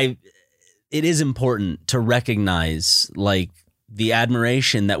is important to recognize like the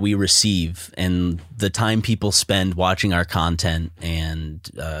admiration that we receive and the time people spend watching our content and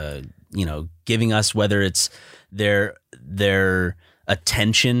giving us, whether it's their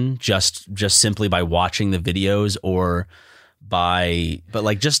attention just simply by watching the videos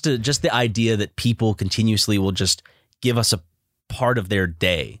but just the idea that people continuously will just give us a part of their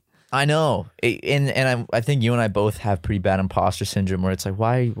day. I know, I think you and I both have pretty bad imposter syndrome where it's like,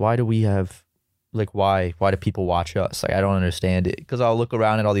 why do we have, like, why do people watch us? Like, I don't understand it because I'll look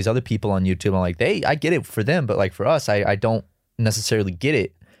around at all these other people on YouTube and I'm like, I get it for them, but like for us, I don't necessarily get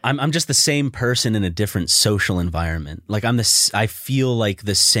it. I'm just the same person in a different social environment. Like I feel like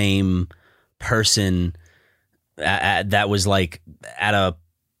the same person that was like at a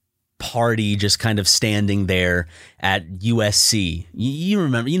party just kind of standing there at USC. You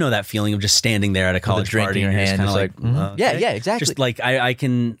remember, that feeling of just standing there at a college drink party in your and you're just hand, kind of just like, like, okay. yeah, exactly. Just like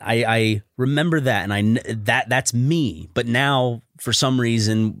I remember that, and that's me. But now for some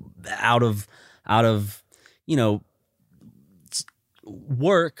reason out of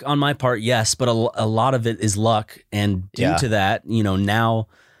work on my part, yes, but a lot of it is luck, and due to that, now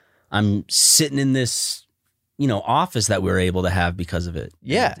I'm sitting in this office that we were able to have because of it.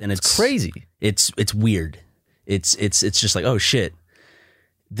 Yeah, and it's crazy. It's weird. It's just like, oh shit,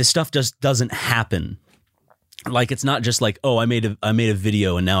 this stuff just doesn't happen. Like, it's not just like, oh, I made a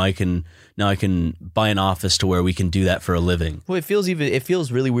video and now I can buy an office to where we can do that for a living. Well, it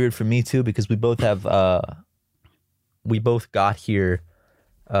feels really weird for me too because we both got here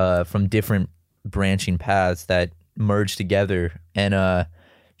from different branching paths that merged together, and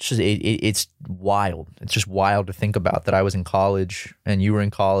it's wild. It's just wild to think about that I was in college and you were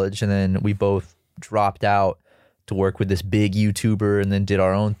in college, and then we both dropped out to work with this big YouTuber and then did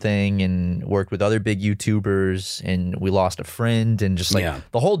our own thing and worked with other big YouTubers, and we lost a friend, and just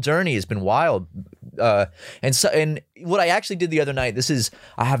like the whole journey has been wild. And what I actually did the other night,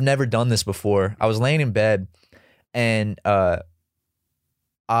 I have never done this before. I was laying in bed and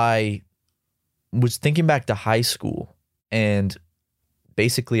I was thinking back to high school, and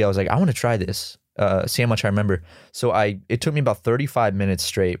basically I was like, I want to try this, see how much I remember. So it took me about 35 minutes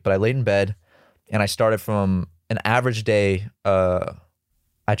straight, but I laid in bed and I started from an average day. I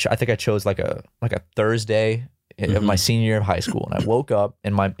think I chose like a Thursday of my senior year of high school, and I woke up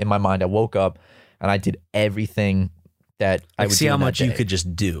in my mind. I woke up and I did everything that I would see do how in that much you day. could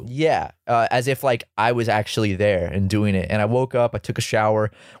just do. Yeah, as if like I was actually there and doing it. And I woke up, I took a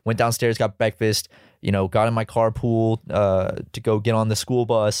shower, went downstairs, got breakfast, got in my carpool to go get on the school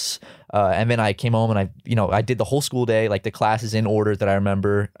bus, and then I came home and I did the whole school day, like the classes in order that I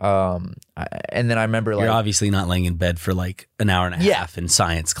remember. And then I remember You're obviously not laying in bed for like an hour and a half in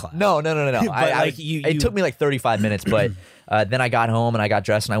science class. No. But It took me like 35 minutes, but then I got home and I got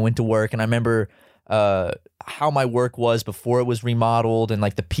dressed and I went to work, and I remember how my work was before it was remodeled, and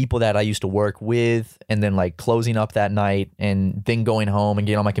like the people that I used to work with, and then like closing up that night and then going home and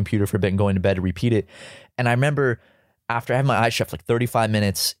getting on my computer for a bit and going to bed to repeat it. And I remember after I had my eyes shut for like 35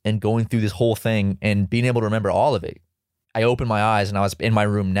 minutes and going through this whole thing and being able to remember all of it, I opened my eyes and I was in my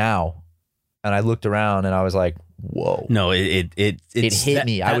room now, and I looked around and I was like, whoa. No, it hit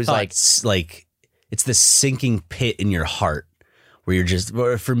me. I was like it's this sinking pit in your heart where you're just,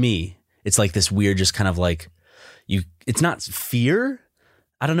 for me, it's like this weird, just kind of like it's not fear.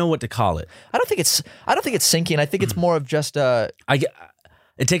 I don't know what to call it. I don't think it's sinking. I think it's more of just it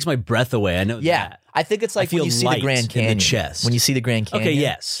takes my breath away. I know. Yeah. That. I think it's like when you see the Grand Canyon. In the chest. When you see the Grand Canyon. Okay,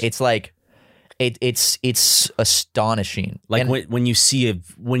 yes. It's like it's astonishing. Like when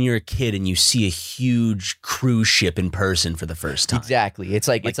you're a kid and you see a huge cruise ship in person for the first time. Exactly. It's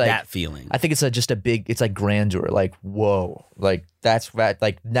like that feeling. I think it's just a big, it's like grandeur. Like, whoa. Like that's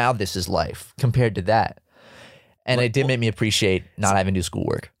like now this is life compared to that. And it did make me appreciate not having to do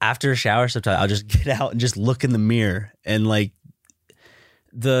schoolwork. After a shower, sometimes I'll just get out and just look in the mirror, and like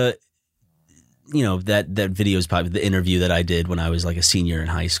that video is probably the interview that I did when I was like a senior in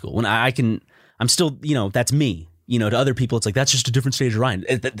high school. When I'm still, that's me. To other people, it's like, that's just a different stage of Ryan.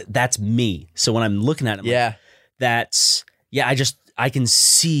 That's me. So when I'm looking at it, I can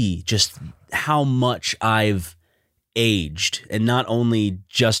see just how much I've aged, and not only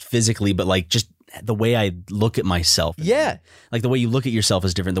just physically, but like just the way I look at myself. Yeah. Like the way you look at yourself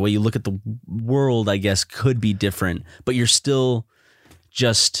is different. The way you look at the world, I guess, could be different, but you're still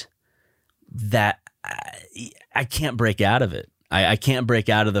just that. I can't break out of it. I can't break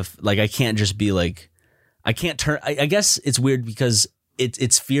out of I can't just be like, I can't turn, I guess it's weird because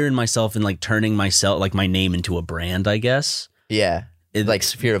it's fear in myself and like turning myself, like my name into a brand, I guess. Yeah. Like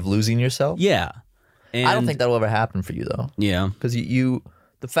fear of losing yourself. Yeah. And I don't think that'll ever happen for you though. Yeah. Because the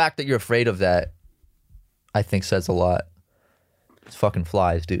fact that you're afraid of that, I think says a lot. It's fucking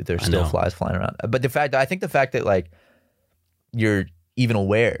flies, dude. There's still flies flying around. But I think the fact that like you're even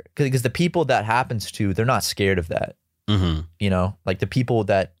aware, because the people that happens to, they're not scared of that. Mm-hmm. Like the people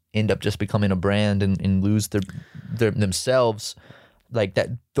that end up just becoming a brand and lose their themselves, like that.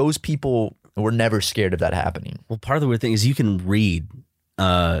 Those people were never scared of that happening. Well, part of the weird thing is you can read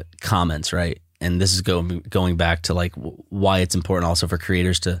comments, right? And this is going back to like why it's important also for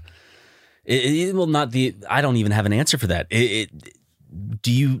creators to. I don't even have an answer for that. Is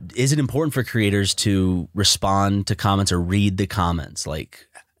it important for creators to respond to comments or read the comments? Like,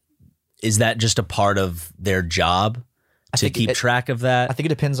 is that just a part of their job to keep track of that? I think it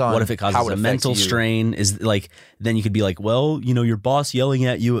depends on what if it causes a mental strain. Is like, then you could be like, well, your boss yelling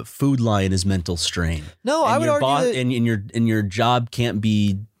at you at Food Lion is mental strain. No, I would argue that and your job can't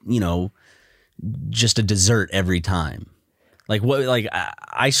be, just a dessert every time. Like what? Like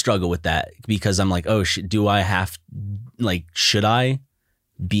I struggle with that because I'm like, oh, should I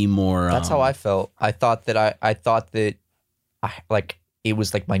be more? That's how I felt. I thought that it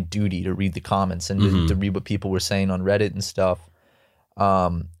was like my duty to read the comments and to read what people were saying on Reddit and stuff.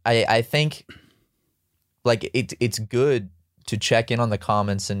 I think like it's good to check in on the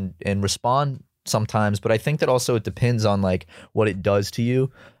comments and respond sometimes, but I think that also it depends on like what it does to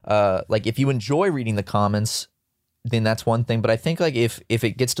you. Like if you enjoy reading the comments, then that's one thing. But I think like if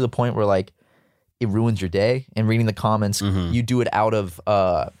it gets to the point where like it ruins your day and reading the comments, you do it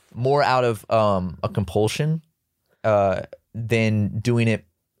more out of a compulsion than doing it.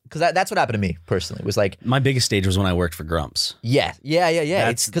 Because that's what happened to me personally. It was like my biggest stage was when I worked for Grumps. Yeah.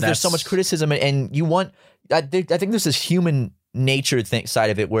 It's because there's so much criticism and you want. I think there's this human nature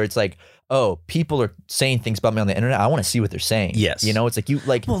side of it where it's like, oh, people are saying things about me on the internet. I want to see what they're saying. Yes, it's like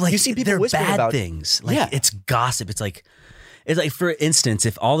you see people whispering bad about things. Like it's gossip. It's like for instance,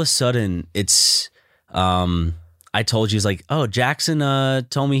 if all of a sudden it's I told you, it's like, oh, Jackson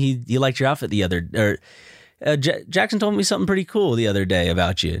told me he liked your outfit the other, or Jackson told me something pretty cool the other day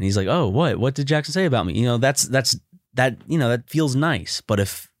about you, and he's like, oh, what did Jackson say about me? That feels nice. But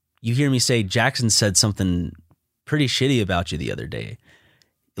if you hear me say Jackson said something pretty shitty about you the other day,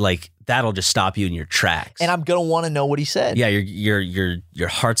 like that'll just stop you in your tracks. And I'm gonna want to know what he said. Yeah, your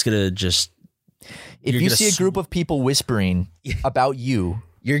heart's gonna just. If you see a group of people whispering about you,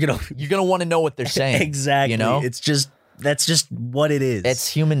 you're gonna want to know what they're saying. Exactly. That's just what it is. It's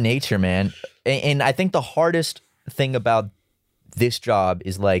human nature, man. And I think the hardest thing about this job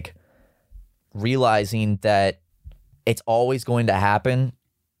is like realizing that it's always going to happen,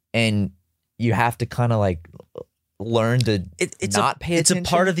 and you have to kind of like learn to not pay attention. It's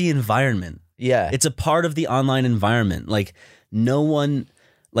a part of the environment. Yeah. It's a part of the online environment. Like no one,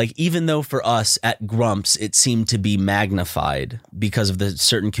 like, even though for us at Grumps, it seemed to be magnified because of the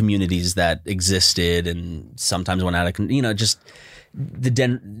certain communities that existed and sometimes went out of, just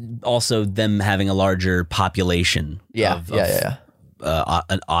also them having a larger population of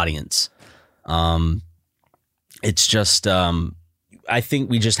an audience. It's just, I think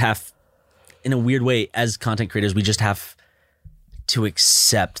we just have, in a weird way, as content creators, we just have to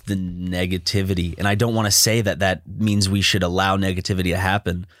accept the negativity. And I don't want to say that means we should allow negativity to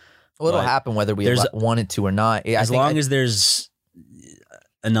happen. Well, it'll happen whether we want it to or not. As long as there's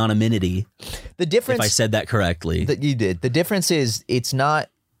anonymity. The difference, if I said that correctly. That you did. The difference is it's not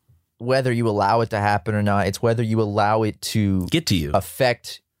whether you allow it to happen or not. It's whether you allow it to get to you,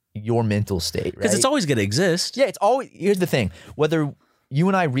 affect your mental state. Because it's always going to exist. Yeah, it's always. Here's the thing: whether you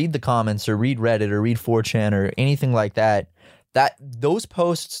and I read the comments or read Reddit or read 4chan or anything like that, those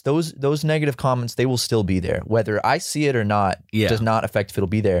posts, those negative comments, they will still be there. Whether I see it or not does not affect if it'll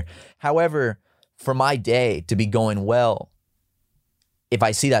be there. However, for my day to be going well, if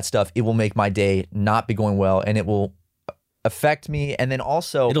I see that stuff, it will make my day not be going well, and it will affect me. And then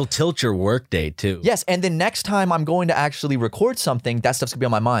also, it'll tilt your work day too. Yes, and then next time I'm going to actually record something, that stuff's gonna be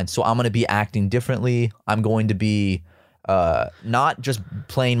on my mind. So I'm gonna be acting differently. I'm going to be not just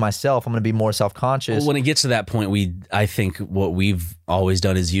playing myself. I'm gonna be more self-conscious. Well, when it gets to that point, I think what we've always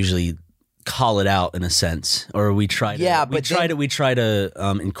done is usually call it out in a sense, or we try to we try to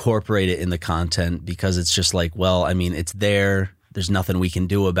incorporate it in the content, because it's just like, well, I mean, it's there. There's nothing we can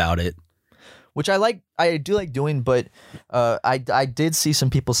do about it. Which I do like doing, but I did see some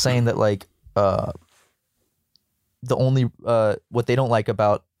people saying that, like, the only what they don't like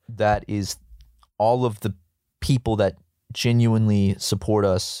about that is all of the people that genuinely support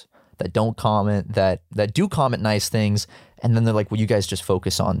us, that don't comment, that do comment nice things, and then they're like, well, you guys just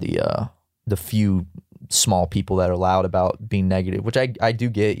focus on the few small people that are loud about being negative, which I do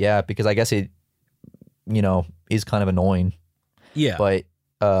get, because I guess it, is kind of annoying. Yeah. But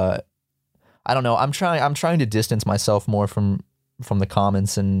I don't know. I'm trying to distance myself more from the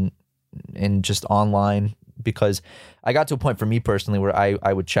comments and just online, because I got to a point for me personally where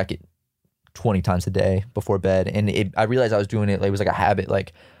I would check it 20 times a day before bed, and I realized I was doing it. It was like a habit.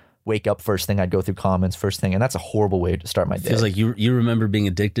 Like, wake up first thing, I'd go through comments first thing, and that's a horrible way to start my day. Feels like you remember being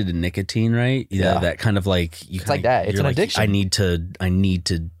addicted to nicotine, right? Yeah, that kind of like it's like that. It's an addiction. I need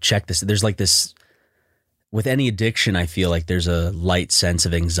to check this. There's like this. With any addiction, I feel like there's a light sense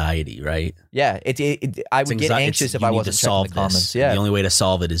of anxiety, right? Yeah, I would get anxious if I wasn't checking the comments. Yeah, the only way to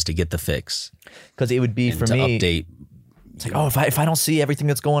solve it is to get the fix. Because it would be for me update. It's like, oh, if I don't see everything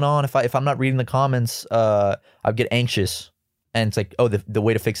that's going on, if I'm not reading the comments, I'd get anxious. And it's like, oh, the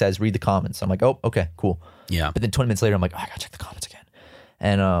way to fix that is read the comments. I'm like, oh, okay, cool. Yeah. But then 20 minutes later, I'm like, oh, I gotta check the comments again.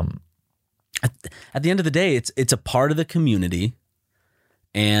 And at the end of the day, it's a part of the community,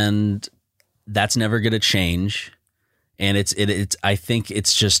 and that's never going to change. And it's I think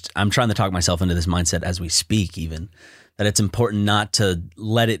it's just, I'm trying to talk myself into this mindset as we speak, even, that it's important not to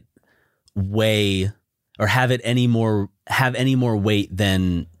let it weigh or have any more weight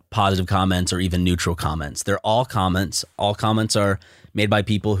than positive comments or even neutral comments. They're all comments. All comments are made by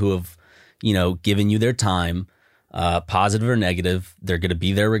people who have, given you their time, positive or negative. They're going to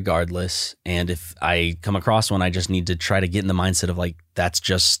be there regardless. And if I come across one, I just need to try to get in the mindset of like, that's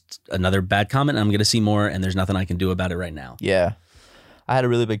just another bad comment. I'm going to see more, and there's nothing I can do about it right now. Yeah. I had a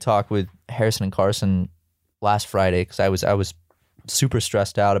really big talk with Harrison and Carson last Friday, because I was super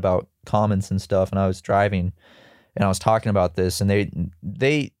stressed out about comments and stuff, and I was driving and I was talking about this, and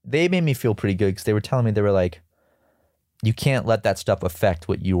they made me feel pretty good, because they were telling me, they were like, you can't let that stuff affect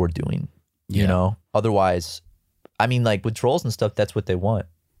what you were doing, otherwise, I mean, like with trolls and stuff, that's what they want,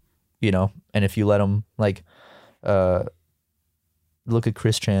 and if you let them, like, look at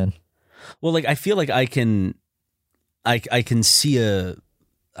Chris Chan. Well, like, I feel like I can see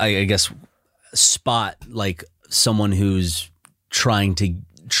I guess spot like someone who's trying to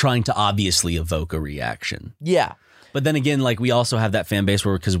obviously evoke a reaction. Yeah. But then again, like, we also have that fan base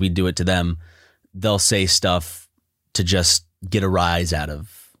where, because we do it to them, they'll say stuff to just get a rise out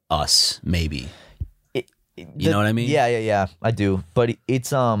of us, maybe. You know what I mean? Yeah, I do. But it's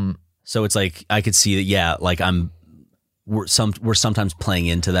so it's like, I could see that, like, we're sometimes playing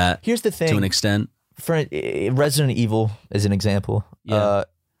into that. Here's the thing, to an extent. For Resident Evil is an example. Yeah.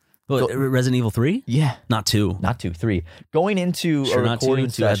 Resident Evil 3? Yeah. Not 2. Not 2, 3. Going into a recording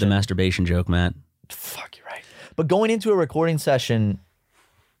session. I had the masturbation joke, Matt. Fuck, you're right. But going into a recording session,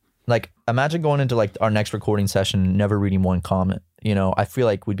 like, imagine going into like our next recording session, never reading one comment. I feel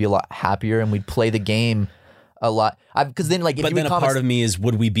like we'd be a lot happier, and we'd play the game a lot. Because then, like, if But you then would a comment, part of me is,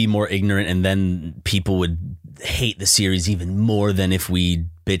 would we be more ignorant, and then people would hate the series even more than if we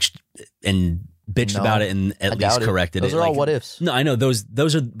bitched No, about it and I at least doubt it. corrected Those it. are all what ifs. No, I know those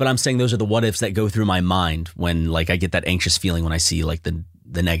are, but I'm saying those are the what ifs that go through my mind when like I get that anxious feeling when I see like the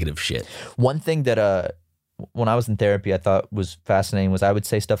negative shit. One thing that when I was in therapy I thought was fascinating was I would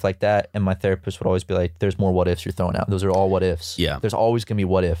say stuff like that, and my therapist would always be like, "There's more what ifs you're throwing out. Those are all what ifs." Yeah. There's always gonna be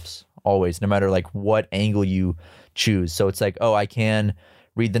what ifs, always, no matter like what angle you choose. So it's like, oh, I can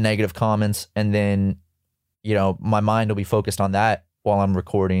read the negative comments, and then my mind will be focused on that while I'm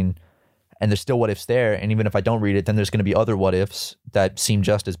recording. And there's still what ifs there, and even if I don't read it, then there's going to be other what ifs that seem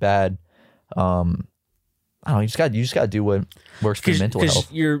just as bad. I don't know. You just got to do what works for your mental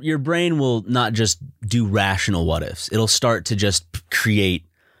health. Your brain will not just do rational what ifs; it'll start to just create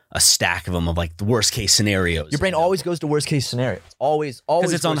a stack of them of like the worst case scenarios. Your brain always goes to worst case scenarios. Always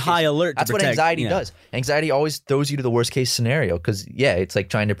because it's on high alert. That's what anxiety does. Anxiety always throws you to the worst case scenario because it's like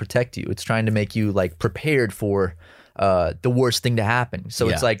trying to protect you. It's trying to make you like prepared for the worst thing to happen. So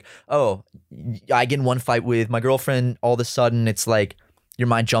it's like, oh, I get in one fight with my girlfriend, all of a sudden it's like your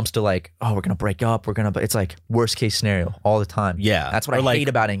mind jumps to like, oh, we're gonna break up, it's like worst case scenario all the time. Yeah. That's what I hate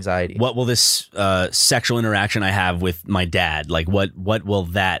about anxiety. What will this sexual interaction I have with my dad, like what will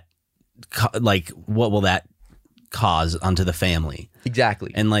that cause onto the family?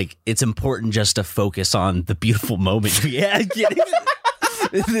 Exactly. And like it's important just to focus on the beautiful moment we had.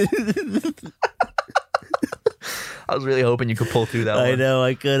 I was really hoping you could pull through that one. I know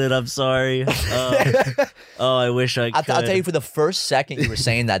I couldn't. I'm sorry. I wish I could. I'll tell you, for the first second you were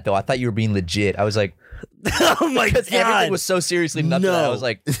saying that, though, I thought you were being legit. I was like, oh my God. Everything was so seriously nuts. I was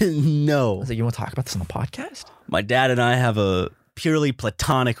like, no. I was like, you want to talk about this on the podcast? My dad and I have a purely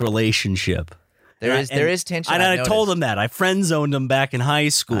platonic relationship. There is tension. And I told him that. I friend zoned him back in high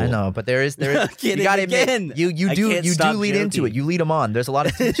school. I know, but there is. You got to admit, you do lead into it. You lead him on. There's a lot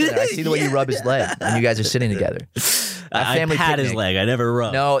of tension there. I see the way you rub his leg when you guys are sitting together. I pat his leg. I never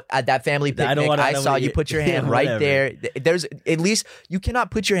rub. No, at that family picnic, I saw you put your hand right there. There's at least you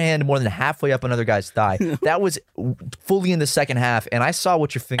cannot put your hand more than halfway up another guy's thigh. That was fully in the second half, and I saw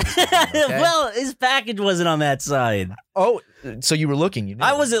what your fingers were doing, okay? Well, his package wasn't on that side. Oh, so you were looking. You knew.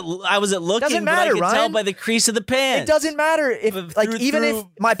 I wasn't looking. Doesn't matter, but I could Ryan. tell by the crease of the pants. It doesn't matter if, even if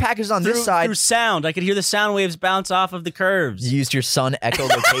my package is on this side. Through sound, I could hear the sound waves bounce off of the curves. You used your son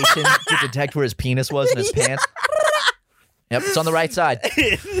echolocation to detect where his penis was in his pants. Yep, it's on the right side.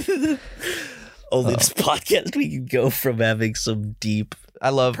 Only this podcast we can go from having some deep,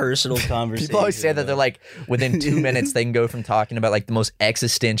 personal conversation. People always say that they're like, within 2 minutes they can go from talking about like the most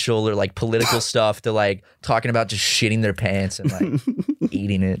existential or like political stuff to like talking about just shitting their pants and like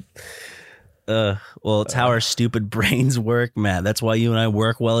eating it. Well, it's how our stupid brains work, Matt. That's why you and I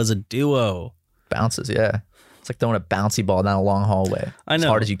work well as a duo. Bounces, yeah. It's like throwing a bouncy ball down a long hallway. I know. As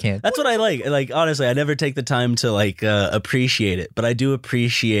hard as you can. That's what I like. Like, honestly, I never take the time to like appreciate it, but I do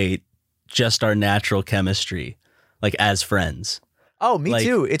appreciate just our natural chemistry, like as friends. Oh, me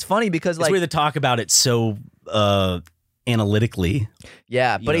too. It's funny because it's weird to talk about it so analytically.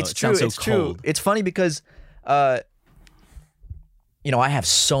 Yeah, but it's true. So it's true. cold. It's funny because I have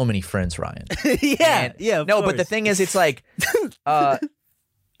so many friends, Ryan. Yeah. No, but the thing is, it's like I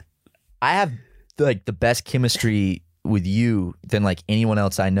have like the best chemistry with you than like anyone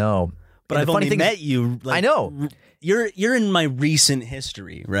else I know. But I've only met you. Like, I know. You're in my recent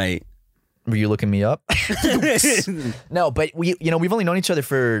history, right? Were you looking me up? No, but we've only known each other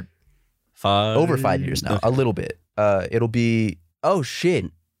for over 5 years now. A little bit. It'll be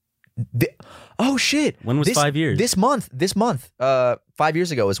shit. When was 5 years? This month. 5 years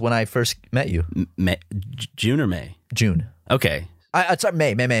ago is when I first met you. June or May? June. Okay. Sorry,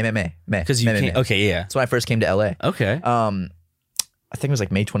 May. Because you came. Okay, yeah. That's when I first came to LA. Okay. I think it was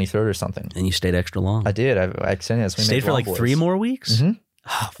like May 23rd or something. And you stayed extra long. I did. I extended it. Stayed for like 3 more weeks? Mm-hmm.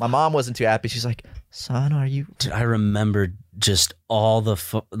 My mom wasn't too happy. She's like, son, are you... Dude, I remember just all the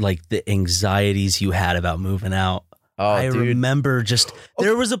the anxieties you had about moving out. Oh, I dude. remember just...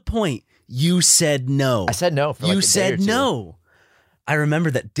 There was a point you said no. I said no for like a day or said two. no. I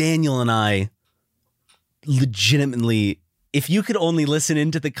remember that Daniel and I legitimately... If you could only listen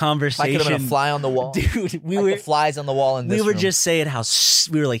into the conversation, I could have been a fly on the wall, dude. We like were the flies on the wall in this We were room. just saying how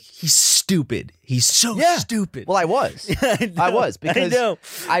we were like, he's stupid. He's so stupid. Well, I was. I was because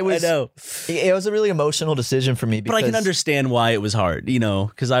I was. I know. It was a really emotional decision for me. Because, But I can understand why it was hard.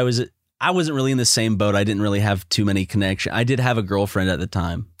 Because I I wasn't really in the same boat. I didn't really have too many connections. I did have a girlfriend at the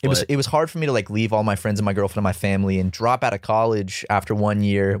time. It was hard for me to like leave all my friends and my girlfriend and my family and drop out of college after 1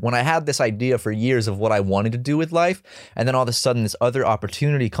 year when I had this idea for years of what I wanted to do with life. And then all of a sudden this other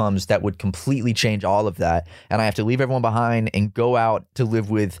opportunity comes that would completely change all of that. And I have to leave everyone behind and go out to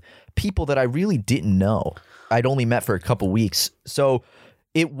live with people that I really didn't know. I'd only met for a couple weeks. So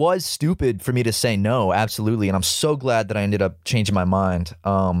it was stupid for me to say no, absolutely. And I'm so glad that I ended up changing my mind.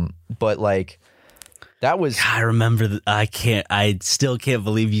 But like that was... I remember I still can't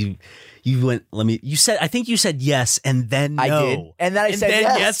believe you went, I think you said yes and then no. I did. And then I said then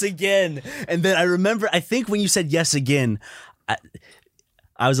yes again. And then I remember, I think when you said yes again,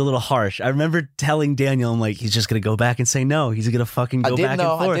 I was a little harsh. I remember telling Daniel, I'm like, he's just going to go back and say no. He's going to fucking go back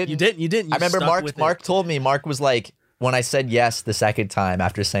and forth. You didn't. You I remember Mark told me, Mark was like, when I said yes the second time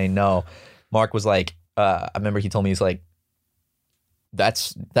after saying no, Mark was like, I remember he told me, he's like,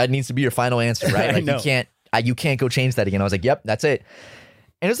 that needs to be your final answer, right? Like you can't go change that again. I was like, yep, that's it.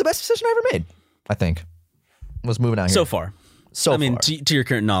 And it was the best decision I ever made, I think, was moving out here. So far. I mean, to your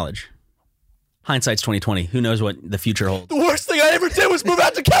current knowledge. Hindsight's 2020. Who knows what the future holds? The worst thing I ever did was move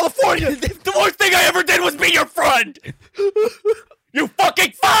out to California. The worst thing I ever did was be your friend. You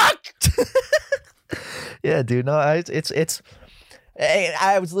fucking fuck. Yeah, dude. No, it's.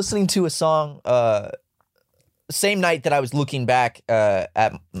 I was listening to a song. Same night that I was looking back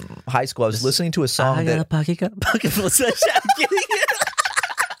at high school, I was listening to a song I got a pocket full of sunshine. I'm kidding.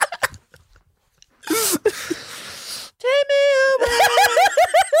 Take me away.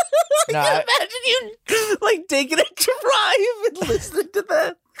 Imagine you like taking a drive and listening to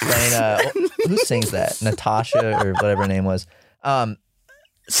that. Playing, who sings that? Natasha or whatever her name was.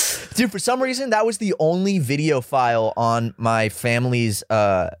 Dude, for some reason, that was the only video file on my family's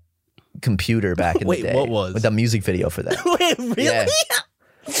computer back in the day. Wait, what was? With the music video for that. Wait, really? Yeah.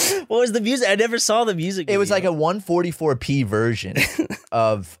 What was the music? I never saw the music video. It was like a 144p version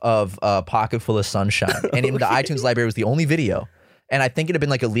of Pocket Full of Sunshine. And in the iTunes library was the only video. And I think it had been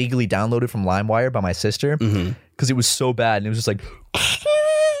like illegally downloaded from LimeWire by my sister because it was so bad. And it was just like...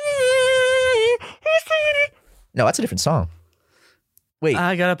 No, that's a different song. Wait.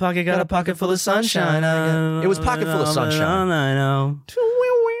 I got a pocket full of sunshine. It was Pocket Full of Sunshine. I know.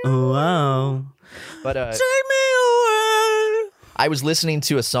 Wow. But take me away. I was listening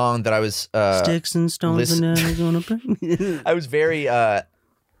to a song that I was sticks and stones are never gonna bring me. I was very when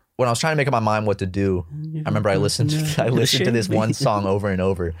I was trying to make up my mind what to do, I remember I listened to this one song over and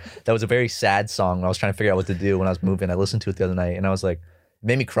over. That was a very sad song when I was trying to figure out what to do when I was moving. I listened to it the other night and I was like, it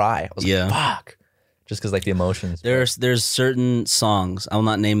made me cry. I was like, fuck. Just because like the emotions. There's certain songs, I will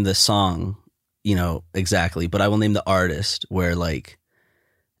not name the song, exactly, but I will name the artist where like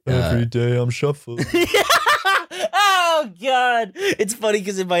every day I'm shuffling. Oh God! It's funny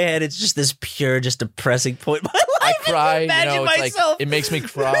because in my head it's just this pure, just depressing point in my life. I cry, Imagine it's myself. like it makes me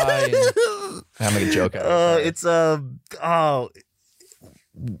cry. And I'm making a joke out of it. It's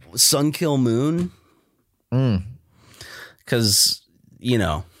Sun Kill Moon. Because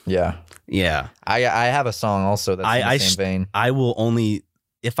yeah. I have a song also that's in the same vein. I will only,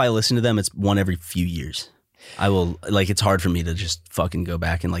 if I listen to them, it's one every few years. I will it's hard for me to just fucking go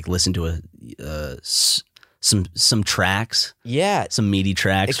back and like listen to some tracks. Yeah. Some meaty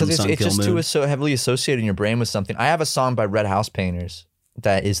tracks from Sun Kill Moon. It's just too so heavily associated in your brain with something. I have a song by Red House Painters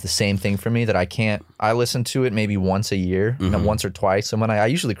that is the same thing for me that I listen to it maybe once a year, once or twice. And when I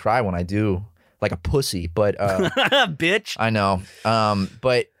usually cry when I do, like a pussy, but bitch. I know.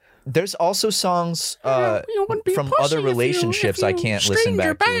 But there's also songs from other relationships I can't listen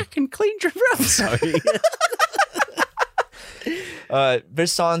back to. Back and cleaned your room. Sorry.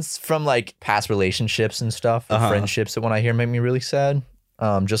 There's songs from like past relationships and stuff, and friendships that when I hear make me really sad.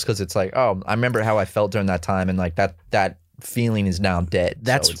 Just because it's like, oh, I remember how I felt during that time, and like that feeling is now dead.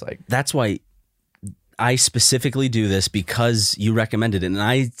 That's why I specifically do this because you recommended it, and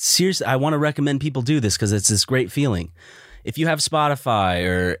I want to recommend people do this because it's this great feeling. If you have Spotify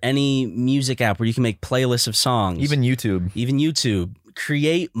or any music app where you can make playlists of songs, even YouTube,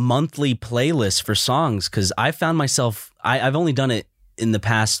 create monthly playlists for songs. Because I found myself, I've only done it in the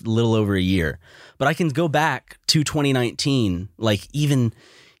past little over a year, but I can go back to 2019, like even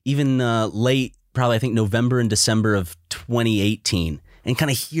late, probably I think November and December of 2018, and kind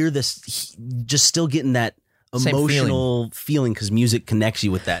of hear this, just still getting that emotional feeling because music connects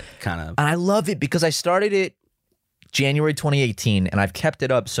you with that kind of. And I love it because I started it January 2018 and I've kept it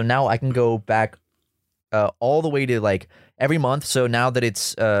up. So now I can go back all the way to like every month. So now that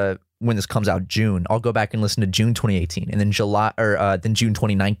it's when this comes out, June, I'll go back and listen to June 2018 and then then June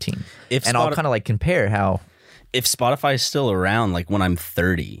 2019. I'll kind of like compare how. If Spotify is still around, like when I'm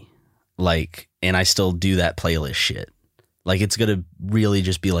 30, like, and I still do that playlist shit. Like, it's gonna really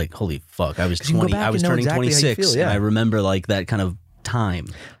just be like, holy fuck, I was 20, I was turning 26, and I remember like that kind of time.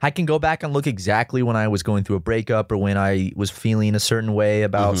 I can go back and look exactly when I was going through a breakup or when I was feeling a certain way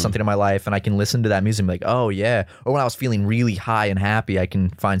about something in my life, and I can listen to that music and be like, oh yeah. Or when I was feeling really high and happy, I can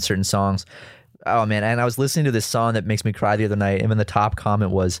find certain songs. Oh man, and I was listening to this song that makes me cry the other night, and then the top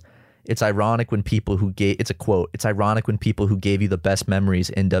comment was, it's ironic when people who gave, it's a quote, it's ironic when people who gave you the best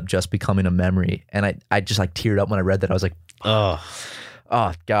memories end up just becoming a memory. And I just like teared up when I read that. I was like, oh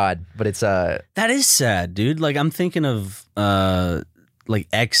God. But it's that is sad, dude. Like, I'm thinking of like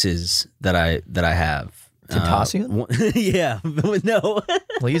exes that I have. Tentacion? Yeah, no.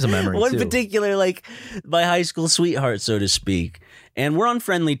 Well, he's a memory One too. particular, like, my high school sweetheart, so to speak. And we're on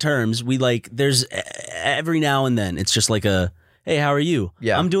friendly terms. We like, there's every now and then, it's just like a, hey, how are you?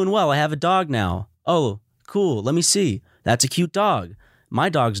 Yeah. I'm doing well. I have a dog now. Oh, cool. Let me see. That's a cute dog. My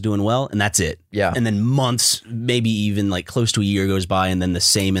dog's doing well, and that's it. Yeah. And then months, maybe even like close to a year goes by, and then the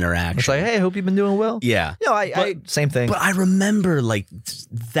same interaction. It's like, hey, I hope you've been doing well. Yeah. No, I same thing. But I remember, like,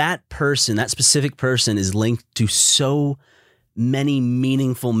 that person, that specific person is linked to so many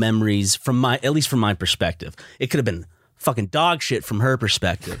meaningful memories at least from my perspective. It could have been fucking dog shit from her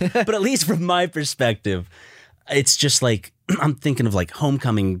perspective, but at least from my perspective, it's just like, I'm thinking of like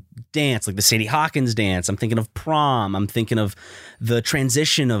homecoming dance, like the Sadie Hawkins dance. I'm thinking of prom. I'm thinking of the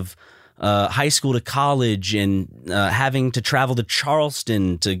transition of high school to college and having to travel to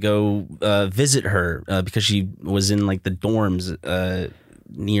Charleston to go visit her because she was in like the dorms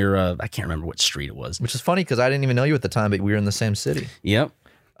near, I can't remember what street it was. Which is funny because I didn't even know you at the time, but we were in the same city. Yep.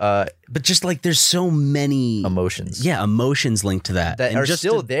 But just like there's so many Emotions. Yeah, emotions linked to that. That And are just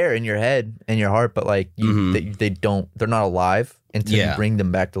still to- there in your head and your heart, but like they're not alive until Yeah. you bring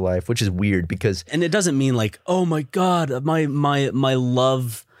them back to life, which is weird because And it doesn't mean like, oh my God, my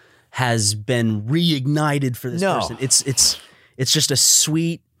love has been reignited for this No. person. It's just a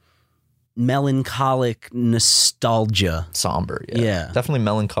sweet, melancholic nostalgia. somber. Yeah. Definitely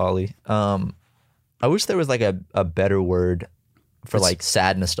melancholy. I wish there was like a better word for like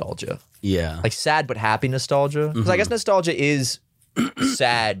sad nostalgia. Yeah. Like sad but happy nostalgia. Because I guess nostalgia is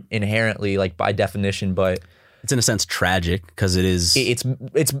sad inherently, like by definition, but It's in a sense tragic because it is. it's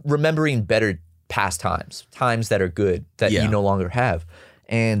remembering better past times that are good that Yeah. you no longer have.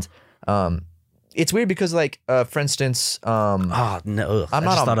 And it's weird because like for instance, Oh no! I'm I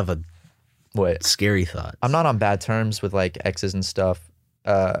not just on- thought of a what? scary thought. I'm not on bad terms with like exes and stuff.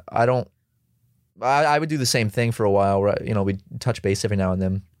 I would do the same thing for a while where, you know, we'd touch base every now and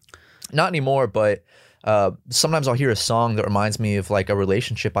then. Not anymore, but sometimes I'll hear a song that reminds me of like a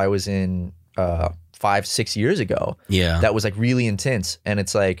relationship I was in 5-6 years ago. Yeah. That was like really intense. And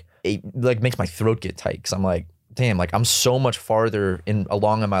it's like, it like makes my throat get tight because I'm like, damn, like I'm so much farther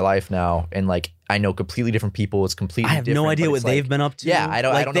along in my life now. And like, I know completely different people. It's completely I have different, no idea but what it's like- they've been up to. Yeah, I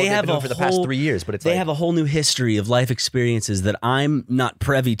don't know what they've been doing for the past 3 years, but it's they like, have a whole new history of life experiences that I'm not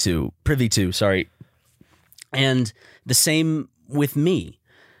privy to. Sorry, and the same with me.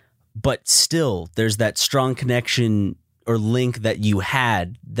 But still, there's that strong connection or link that you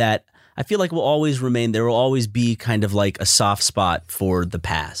had that I feel like will always remain. There will always be kind of like a soft spot for the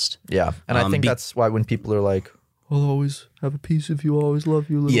past. yeah. And I think that's why when people are like, I'll always have a piece of you, I'll always love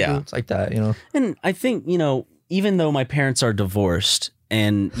you a little Yeah. bit. It's like that, you know? And I think, you know, even though my parents are divorced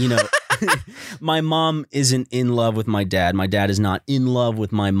and, you know, my mom isn't in love with my dad is not in love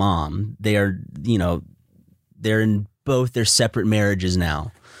with my mom. They are, you know, they're in both their separate marriages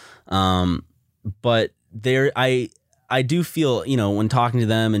now. But I do feel, you know, when talking to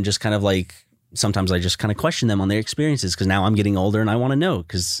them and just kind of like, sometimes I just kind of question them on their experiences because now I'm getting older and I want to know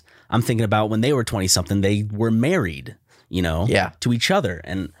because I'm thinking about when they were 20 something, they were married, you know, to each other.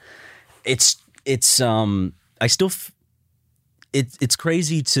 And it's I still, it's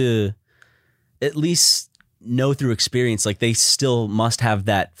crazy to at least know through experience, like they still must have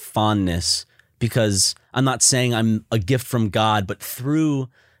that fondness because I'm not saying I'm a gift from God, but through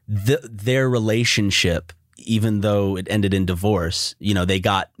their relationship, even though it ended in divorce, you know, they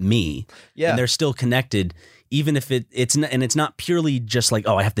got me. Yeah. And they're still connected, even if it's not purely just like,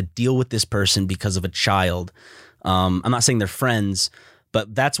 oh, I have to deal with this person because of a child. I'm not saying they're friends,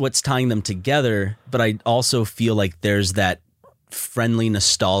 but that's what's tying them together. But I also feel like there's that friendly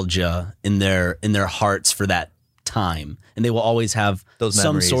nostalgia in their hearts for that time. And they will always have Those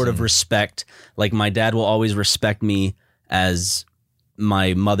some memories sort of and- respect. Like my dad will always respect me as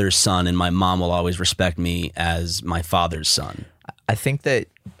my mother's son, and my mom will always respect me as my father's son. I think that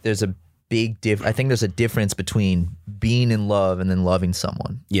there's a big I think there's a difference between being in love and then loving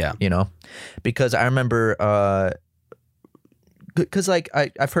someone. Yeah. You know? Because I remember because like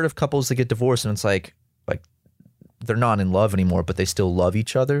I've heard of couples that get divorced and it's like they're not in love anymore, but they still love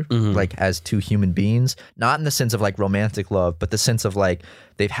each other, like as two human beings. Not in the sense of like romantic love, but the sense of like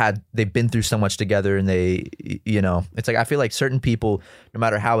they've been through so much together, and they, you know, it's like I feel like certain people, no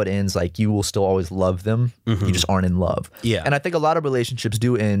matter how it ends, like you will still always love them. You just aren't in love. Yeah, and I think a lot of relationships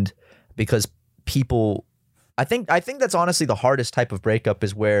do end because people. I think that's honestly the hardest type of breakup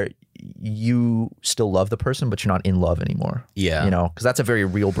is where you still love the person, but you're not in love anymore. Yeah, you know, because that's a very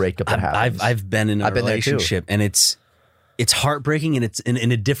real breakup that happens. I've been in a relationship, and it's heartbreaking, and it's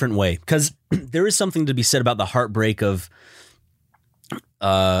in a different way, because there is something to be said about the heartbreak of.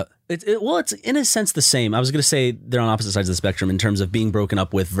 It's in a sense the same. I was going to say they're on opposite sides of the spectrum in terms of being broken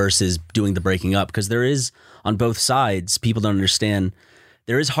up with versus doing the breaking up, because there is on both sides. People don't understand.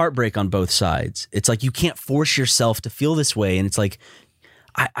 There is heartbreak on both sides. It's like you can't force yourself to feel this way. And it's like,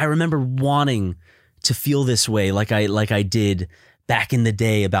 I remember wanting to feel this way like I did back in the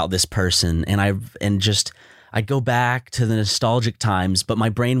day about this person. And I'd go back to the nostalgic times, but my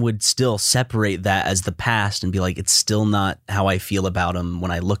brain would still separate that as the past and be like, it's still not how I feel about them when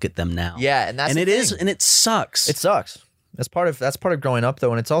I look at them now. Yeah. And that's, and it is, and it sucks. It sucks. That's part of growing up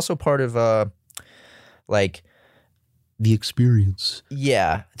though. And it's also part of, like, the experience.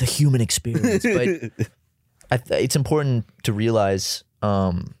 Yeah, the human experience. But it's important to realize,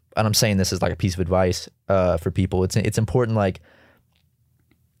 and I'm saying this as like a piece of advice for people. It's important, like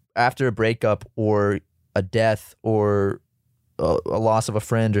after a breakup or a death or a loss of a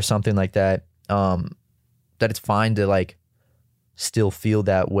friend or something like that, that it's fine to like still feel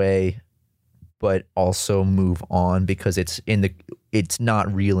that way, but also move on, because it's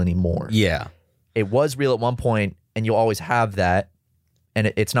not real anymore. Yeah, it was real at one point. And you'll always have that,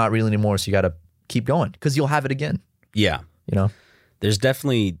 and it's not real anymore. So you got to keep going, because you'll have it again. Yeah, you know, there's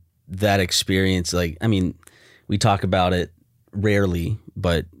definitely that experience. Like, I mean, we talk about it rarely,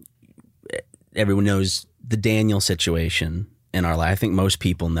 but everyone knows the Daniel situation in our life. I think most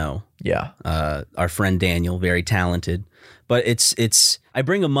people know. Yeah, our friend Daniel, very talented, but it's. I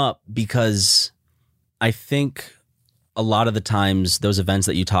bring him up because I think a lot of the times those events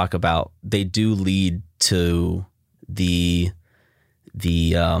that you talk about, they do lead to the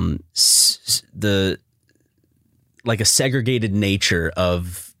like a segregated nature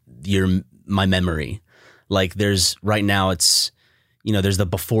of my memory. Like there's right now it's, you know, there's the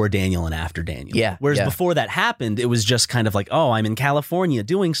before Daniel and after Daniel. Yeah. Whereas before that happened, it was just kind of like, oh, I'm in California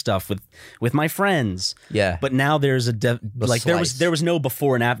doing stuff with my friends. Yeah. But now there's like slice. there was no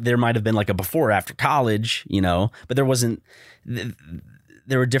before and after. There might have been like a before after college, you know, but there wasn't.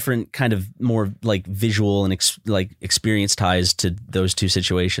 There were different kind of more like visual and like experience ties to those two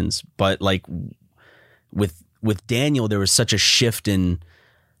situations. But like with Daniel, there was such a shift in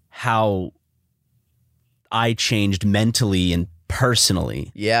how I changed mentally and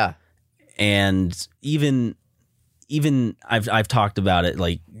personally. Yeah. And even I've talked about it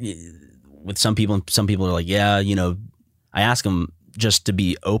like with some people, and some people are like, yeah, you know, I ask them just to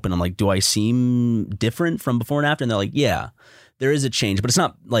be open. I'm like, do I seem different from before and after? And they're like, yeah. There is a change, but it's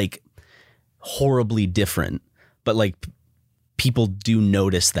not like horribly different. But like people do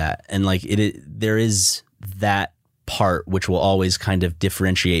notice that, and like there is that part which will always kind of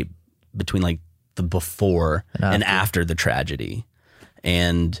differentiate between like the before and after the tragedy.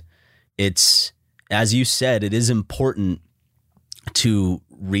 And it's, as you said, it is important to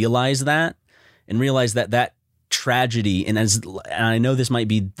realize that, and realize that tragedy, and I know this might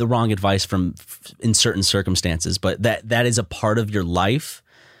be the wrong advice in certain circumstances, but that is a part of your life,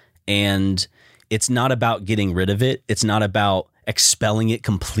 and it's not about getting rid of it. It's not about expelling it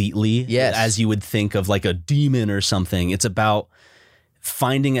completely, as you would think of like a demon or something. It's about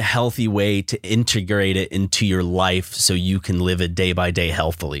finding a healthy way to integrate it into your life so you can live it day by day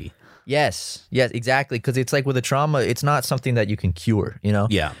healthily. Yes, exactly. Because it's like with a trauma, it's not something that you can cure, you know?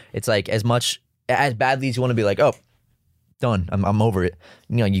 Yeah. It's like as badly as you want to be like, oh, done, I'm over it.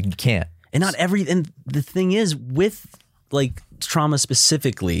 You know, you can't. And and the thing is, with like trauma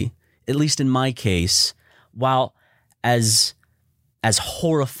specifically, at least in my case, while as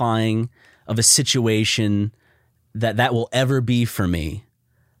horrifying of a situation that will ever be for me,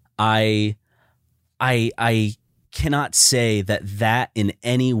 I cannot say that in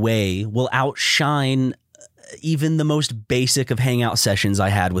any way will outshine even the most basic of hangout sessions I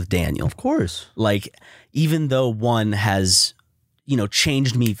had with Daniel. Of course. Like, even though one has, you know,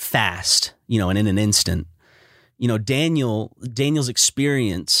 changed me fast, you know, and in an instant, you know, Daniel's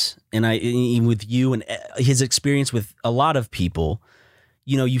experience, and with you, and his experience with a lot of people,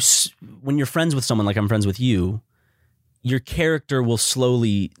 you know, when you're friends with someone like I'm friends with you, your character will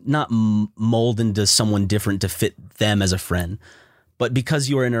slowly not mold into someone different to fit them as a friend, But because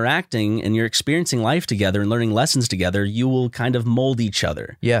you are interacting and you're experiencing life together and learning lessons together, you will kind of mold each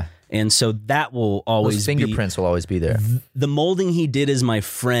other. Yeah. And so that will always Those fingerprints will always be there. The molding he did as my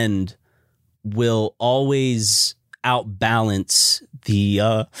friend will always outbalance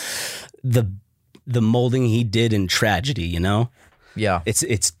the molding he did in tragedy, you know? Yeah.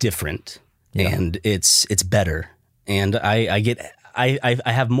 It's different. Yeah. And it's better. And I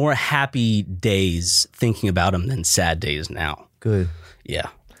have more happy days thinking about him than sad days now. Good. Yeah.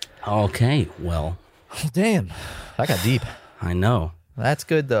 Okay. Well, Damn. That got deep. I know. That's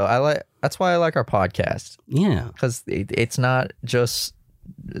good though. That's why I like our podcast. Yeah. Because it's not just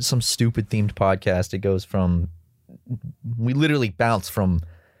some stupid themed podcast. It goes from, we literally bounce from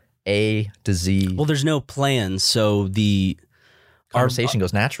A to Z. Well, there's no plan, so the conversation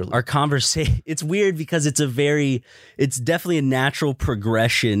goes naturally. Our conversation, it's weird because it's definitely a natural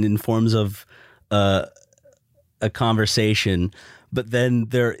progression in forms of a conversation. But then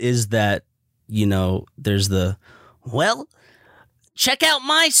there is that, there's the, well, check out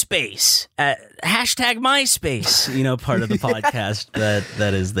MySpace at #MySpace, part of the podcast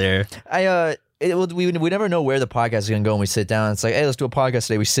that is there. We never know where the podcast is going to go when we sit down. It's like, hey, let's do a podcast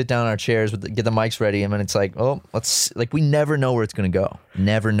today. We sit down in our chairs, get the mics ready, and then it's like, oh, we never know where it's going to go.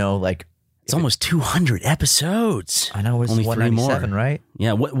 Never know, it's almost 200 episodes. I know, it's only 197, 3 more, right?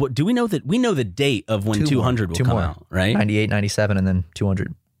 Yeah. What do we know that we know the date of when 200 will come out, right? 98, 97, and then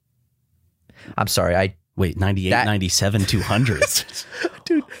 200. I'm sorry, Wait, 98, 97, 200.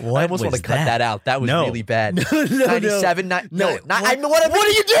 Dude, I almost want to cut that out. That was really bad. No, 97, no. what are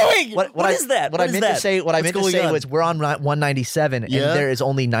you doing? What is that? What I meant to say was we're on 197, and there is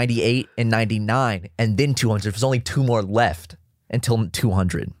only 98 and 99, and then 200. There's only 2 more left until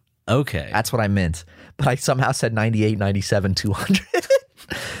 200. Okay. That's what I meant. But I somehow said 98, 97, 200.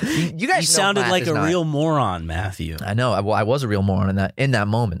 You guys sounded like a real moron, Matthew. I know. I was a real moron in that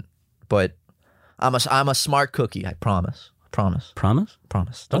moment. But I'm a smart cookie. I promise. Promise?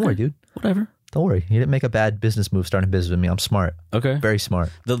 Don't worry, dude. Whatever. Don't worry. You didn't make a bad business move starting business with me. I'm smart. Okay. Very smart.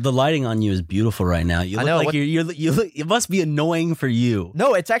 The lighting on you is beautiful right now. You look like you look, it must be annoying for you.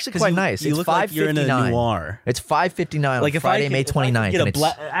 No, it's actually quite nice. You It's look like you're in a noir. It's 5:59 on Friday, May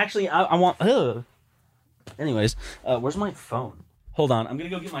 29th. Actually, I want... Ugh. Anyways, where's my phone? Hold on. I'm going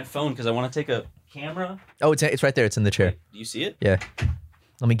to go get my phone because I want to take a camera. Oh, it's right there. It's in the chair. Wait, do you see it? Yeah.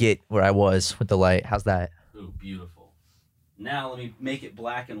 Let me get where I was with the light. How's that? Ooh, beautiful. Now let me make it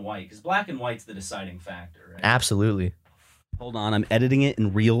black and white, because black and white's the deciding factor, right? Absolutely. Hold on, I'm editing it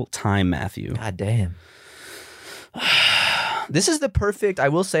in real time, Matthew. God damn. This is the perfect, I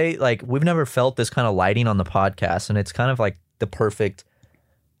will say, we've never felt this kind of lighting on the podcast, and it's kind of like the perfect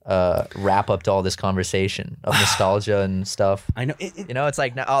wrap up to all this conversation of nostalgia and stuff. I know. It's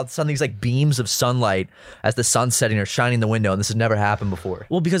like now all of a sudden these beams of sunlight as the sun's setting are shining in the window, and this has never happened before.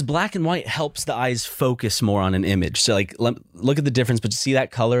 Well, because black and white helps the eyes focus more on an image. So look at the difference, but you see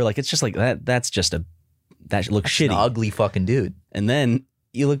that color, it's just like that. That looks shitty. An ugly fucking dude. And then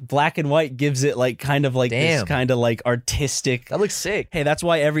you look black and white gives it this kind of artistic. That looks sick. Hey, that's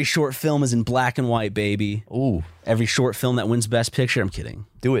why every short film is in black and white, baby. Ooh. Every short film that wins Best Picture. I'm kidding.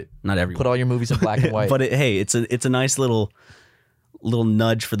 Do it. Not every. Put all your movies in black and white. But it's a nice little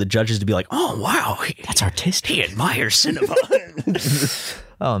nudge for the judges to be like, oh wow, that's artistic. He admires cinema.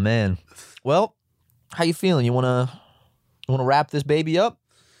 Oh man. Well, how you feeling? You wanna wrap this baby up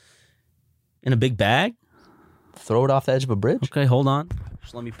in a big bag? Throw it off the edge of a bridge? Okay, hold on.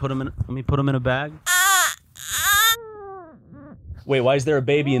 Just let me put him in a bag. Wait, why is there a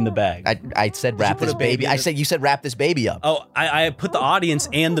baby in the bag? I said wrap this baby. You said wrap this baby up. Oh, I put the audience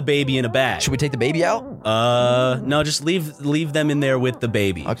and the baby in a bag. Should we take the baby out? No, just leave them in there with the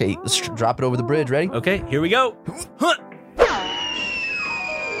baby. Okay, let's drop it over the bridge. Ready? Okay, here we go. Huh.